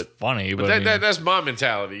funny, It's but, funny, but, but I mean, that's my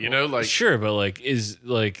mentality, you know? Like, sure, but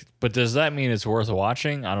but does that mean it's worth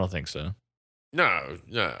watching? I don't think so. no.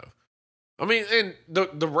 I mean, and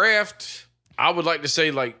the Raft, I would like to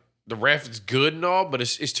say, like, the Raft is good and all, but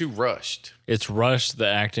it's too rushed. It's rushed. The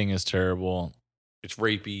acting is terrible. It's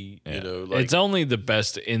rapey, Yeah. you know? Like, It's only the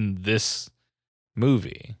best in this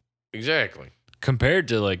movie exactly. compared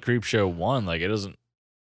to like Creepshow 1. Like, it doesn't.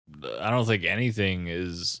 I don't think anything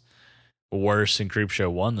is worse in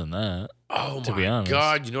Creepshow 1 than that. Oh, To my be honest.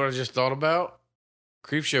 God. You know what I just thought about?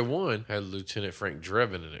 Creepshow 1 had Lieutenant Frank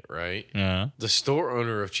Drebin in it, right? Yeah. The store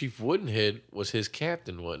owner of Chief Woodenhead was his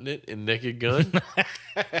captain, wasn't it? In Naked Gun?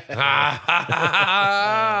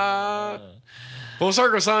 Full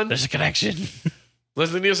circle, son. There's a connection.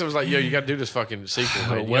 Leslie Nielsen was like, yo, you got to do this fucking sequel,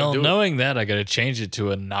 man. You Well, gotta do it. knowing that, I got to change it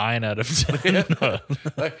to a 9 out of 10.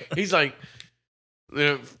 Like, he's like, you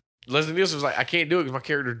know, Leslie Nielsen was like, I can't do it because my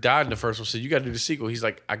character died in the first one, so you got to do the sequel. He's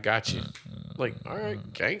like, I got you. Like, all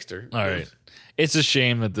right, gangster. All right. It's a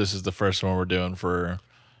shame that this is the first one we're doing for.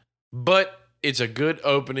 But it's a good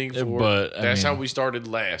opening for. But, I that's mean, how we stared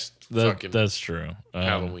last fucking That's true.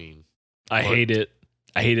 Halloween. I hate it.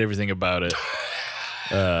 I hate everything about it.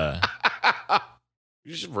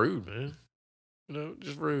 You're just rude, man. You know,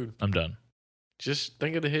 just rude. I'm done. Just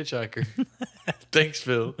think of The Hitchhiker. Thanks,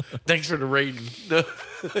 Phil. Thanks for the rating. No.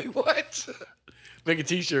 What? Make a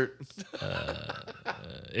t-shirt.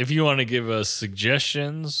 If you want to give us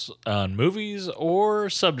suggestions on movies or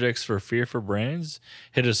subjects for Fear for Brains,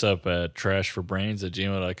 hit us up at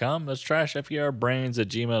trashforbrains@gmail.com. That's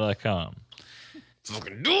trashferbrains@gmail.com.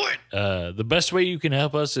 Fucking do it. The best way you can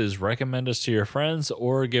help us is recommend us to your friends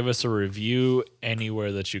or give us a review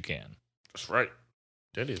anywhere that you can. That's right.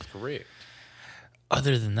 That is correct.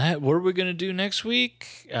 Other than that, what are we going to do next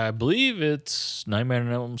week? I believe it's Nightmare on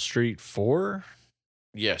Elm Street 4,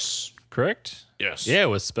 Yes. correct? Yes. Yeah,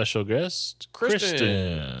 with special guest Kristen.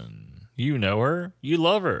 Kristen. You know her. You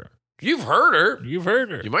love her. You've heard her. You've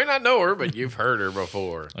heard her. You might not know her, but you've heard her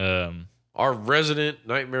before. Our resident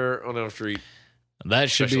Nightmare on Elm Street. That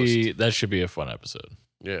should be a fun episode.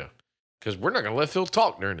 Yeah. Because we're not going to let Phil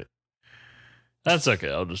talk during it. That's okay.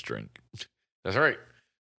 I'll just drink. That's right.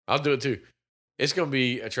 I'll do it too. It's going to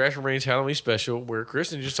be a Trash and Rain's Halloween special where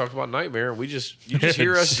Kristen just talked about Nightmare and you just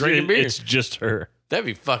hear us drinking beer. It's just her. That'd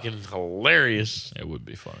be fucking hilarious. It would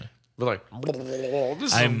be funny. But like,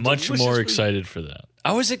 I'm much more food. excited for that.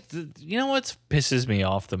 I was, you know what pisses me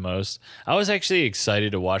off the most? I was actually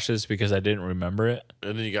excited to watch this because I didn't remember it.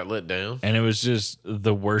 And then you got let down. And it was just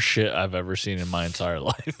the worst shit I've ever seen in my entire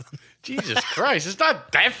life. Jesus Christ. It's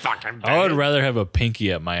not that fucking bad. I would rather have a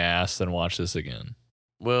pinky at my ass than watch this again.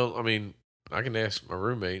 Well, I mean, I can ask my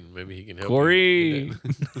roommate and maybe he can help Corey.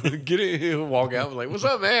 me. Get it. He'll walk out and be like, what's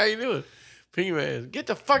up, man? How you doing? Pinky man, get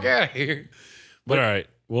the fuck out of here. But all right,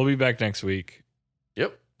 we'll be back next week.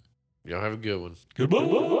 Yep. Y'all have a good one. Goodbye.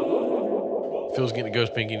 Phil's getting a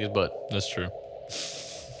ghost pinky in his butt. That's true.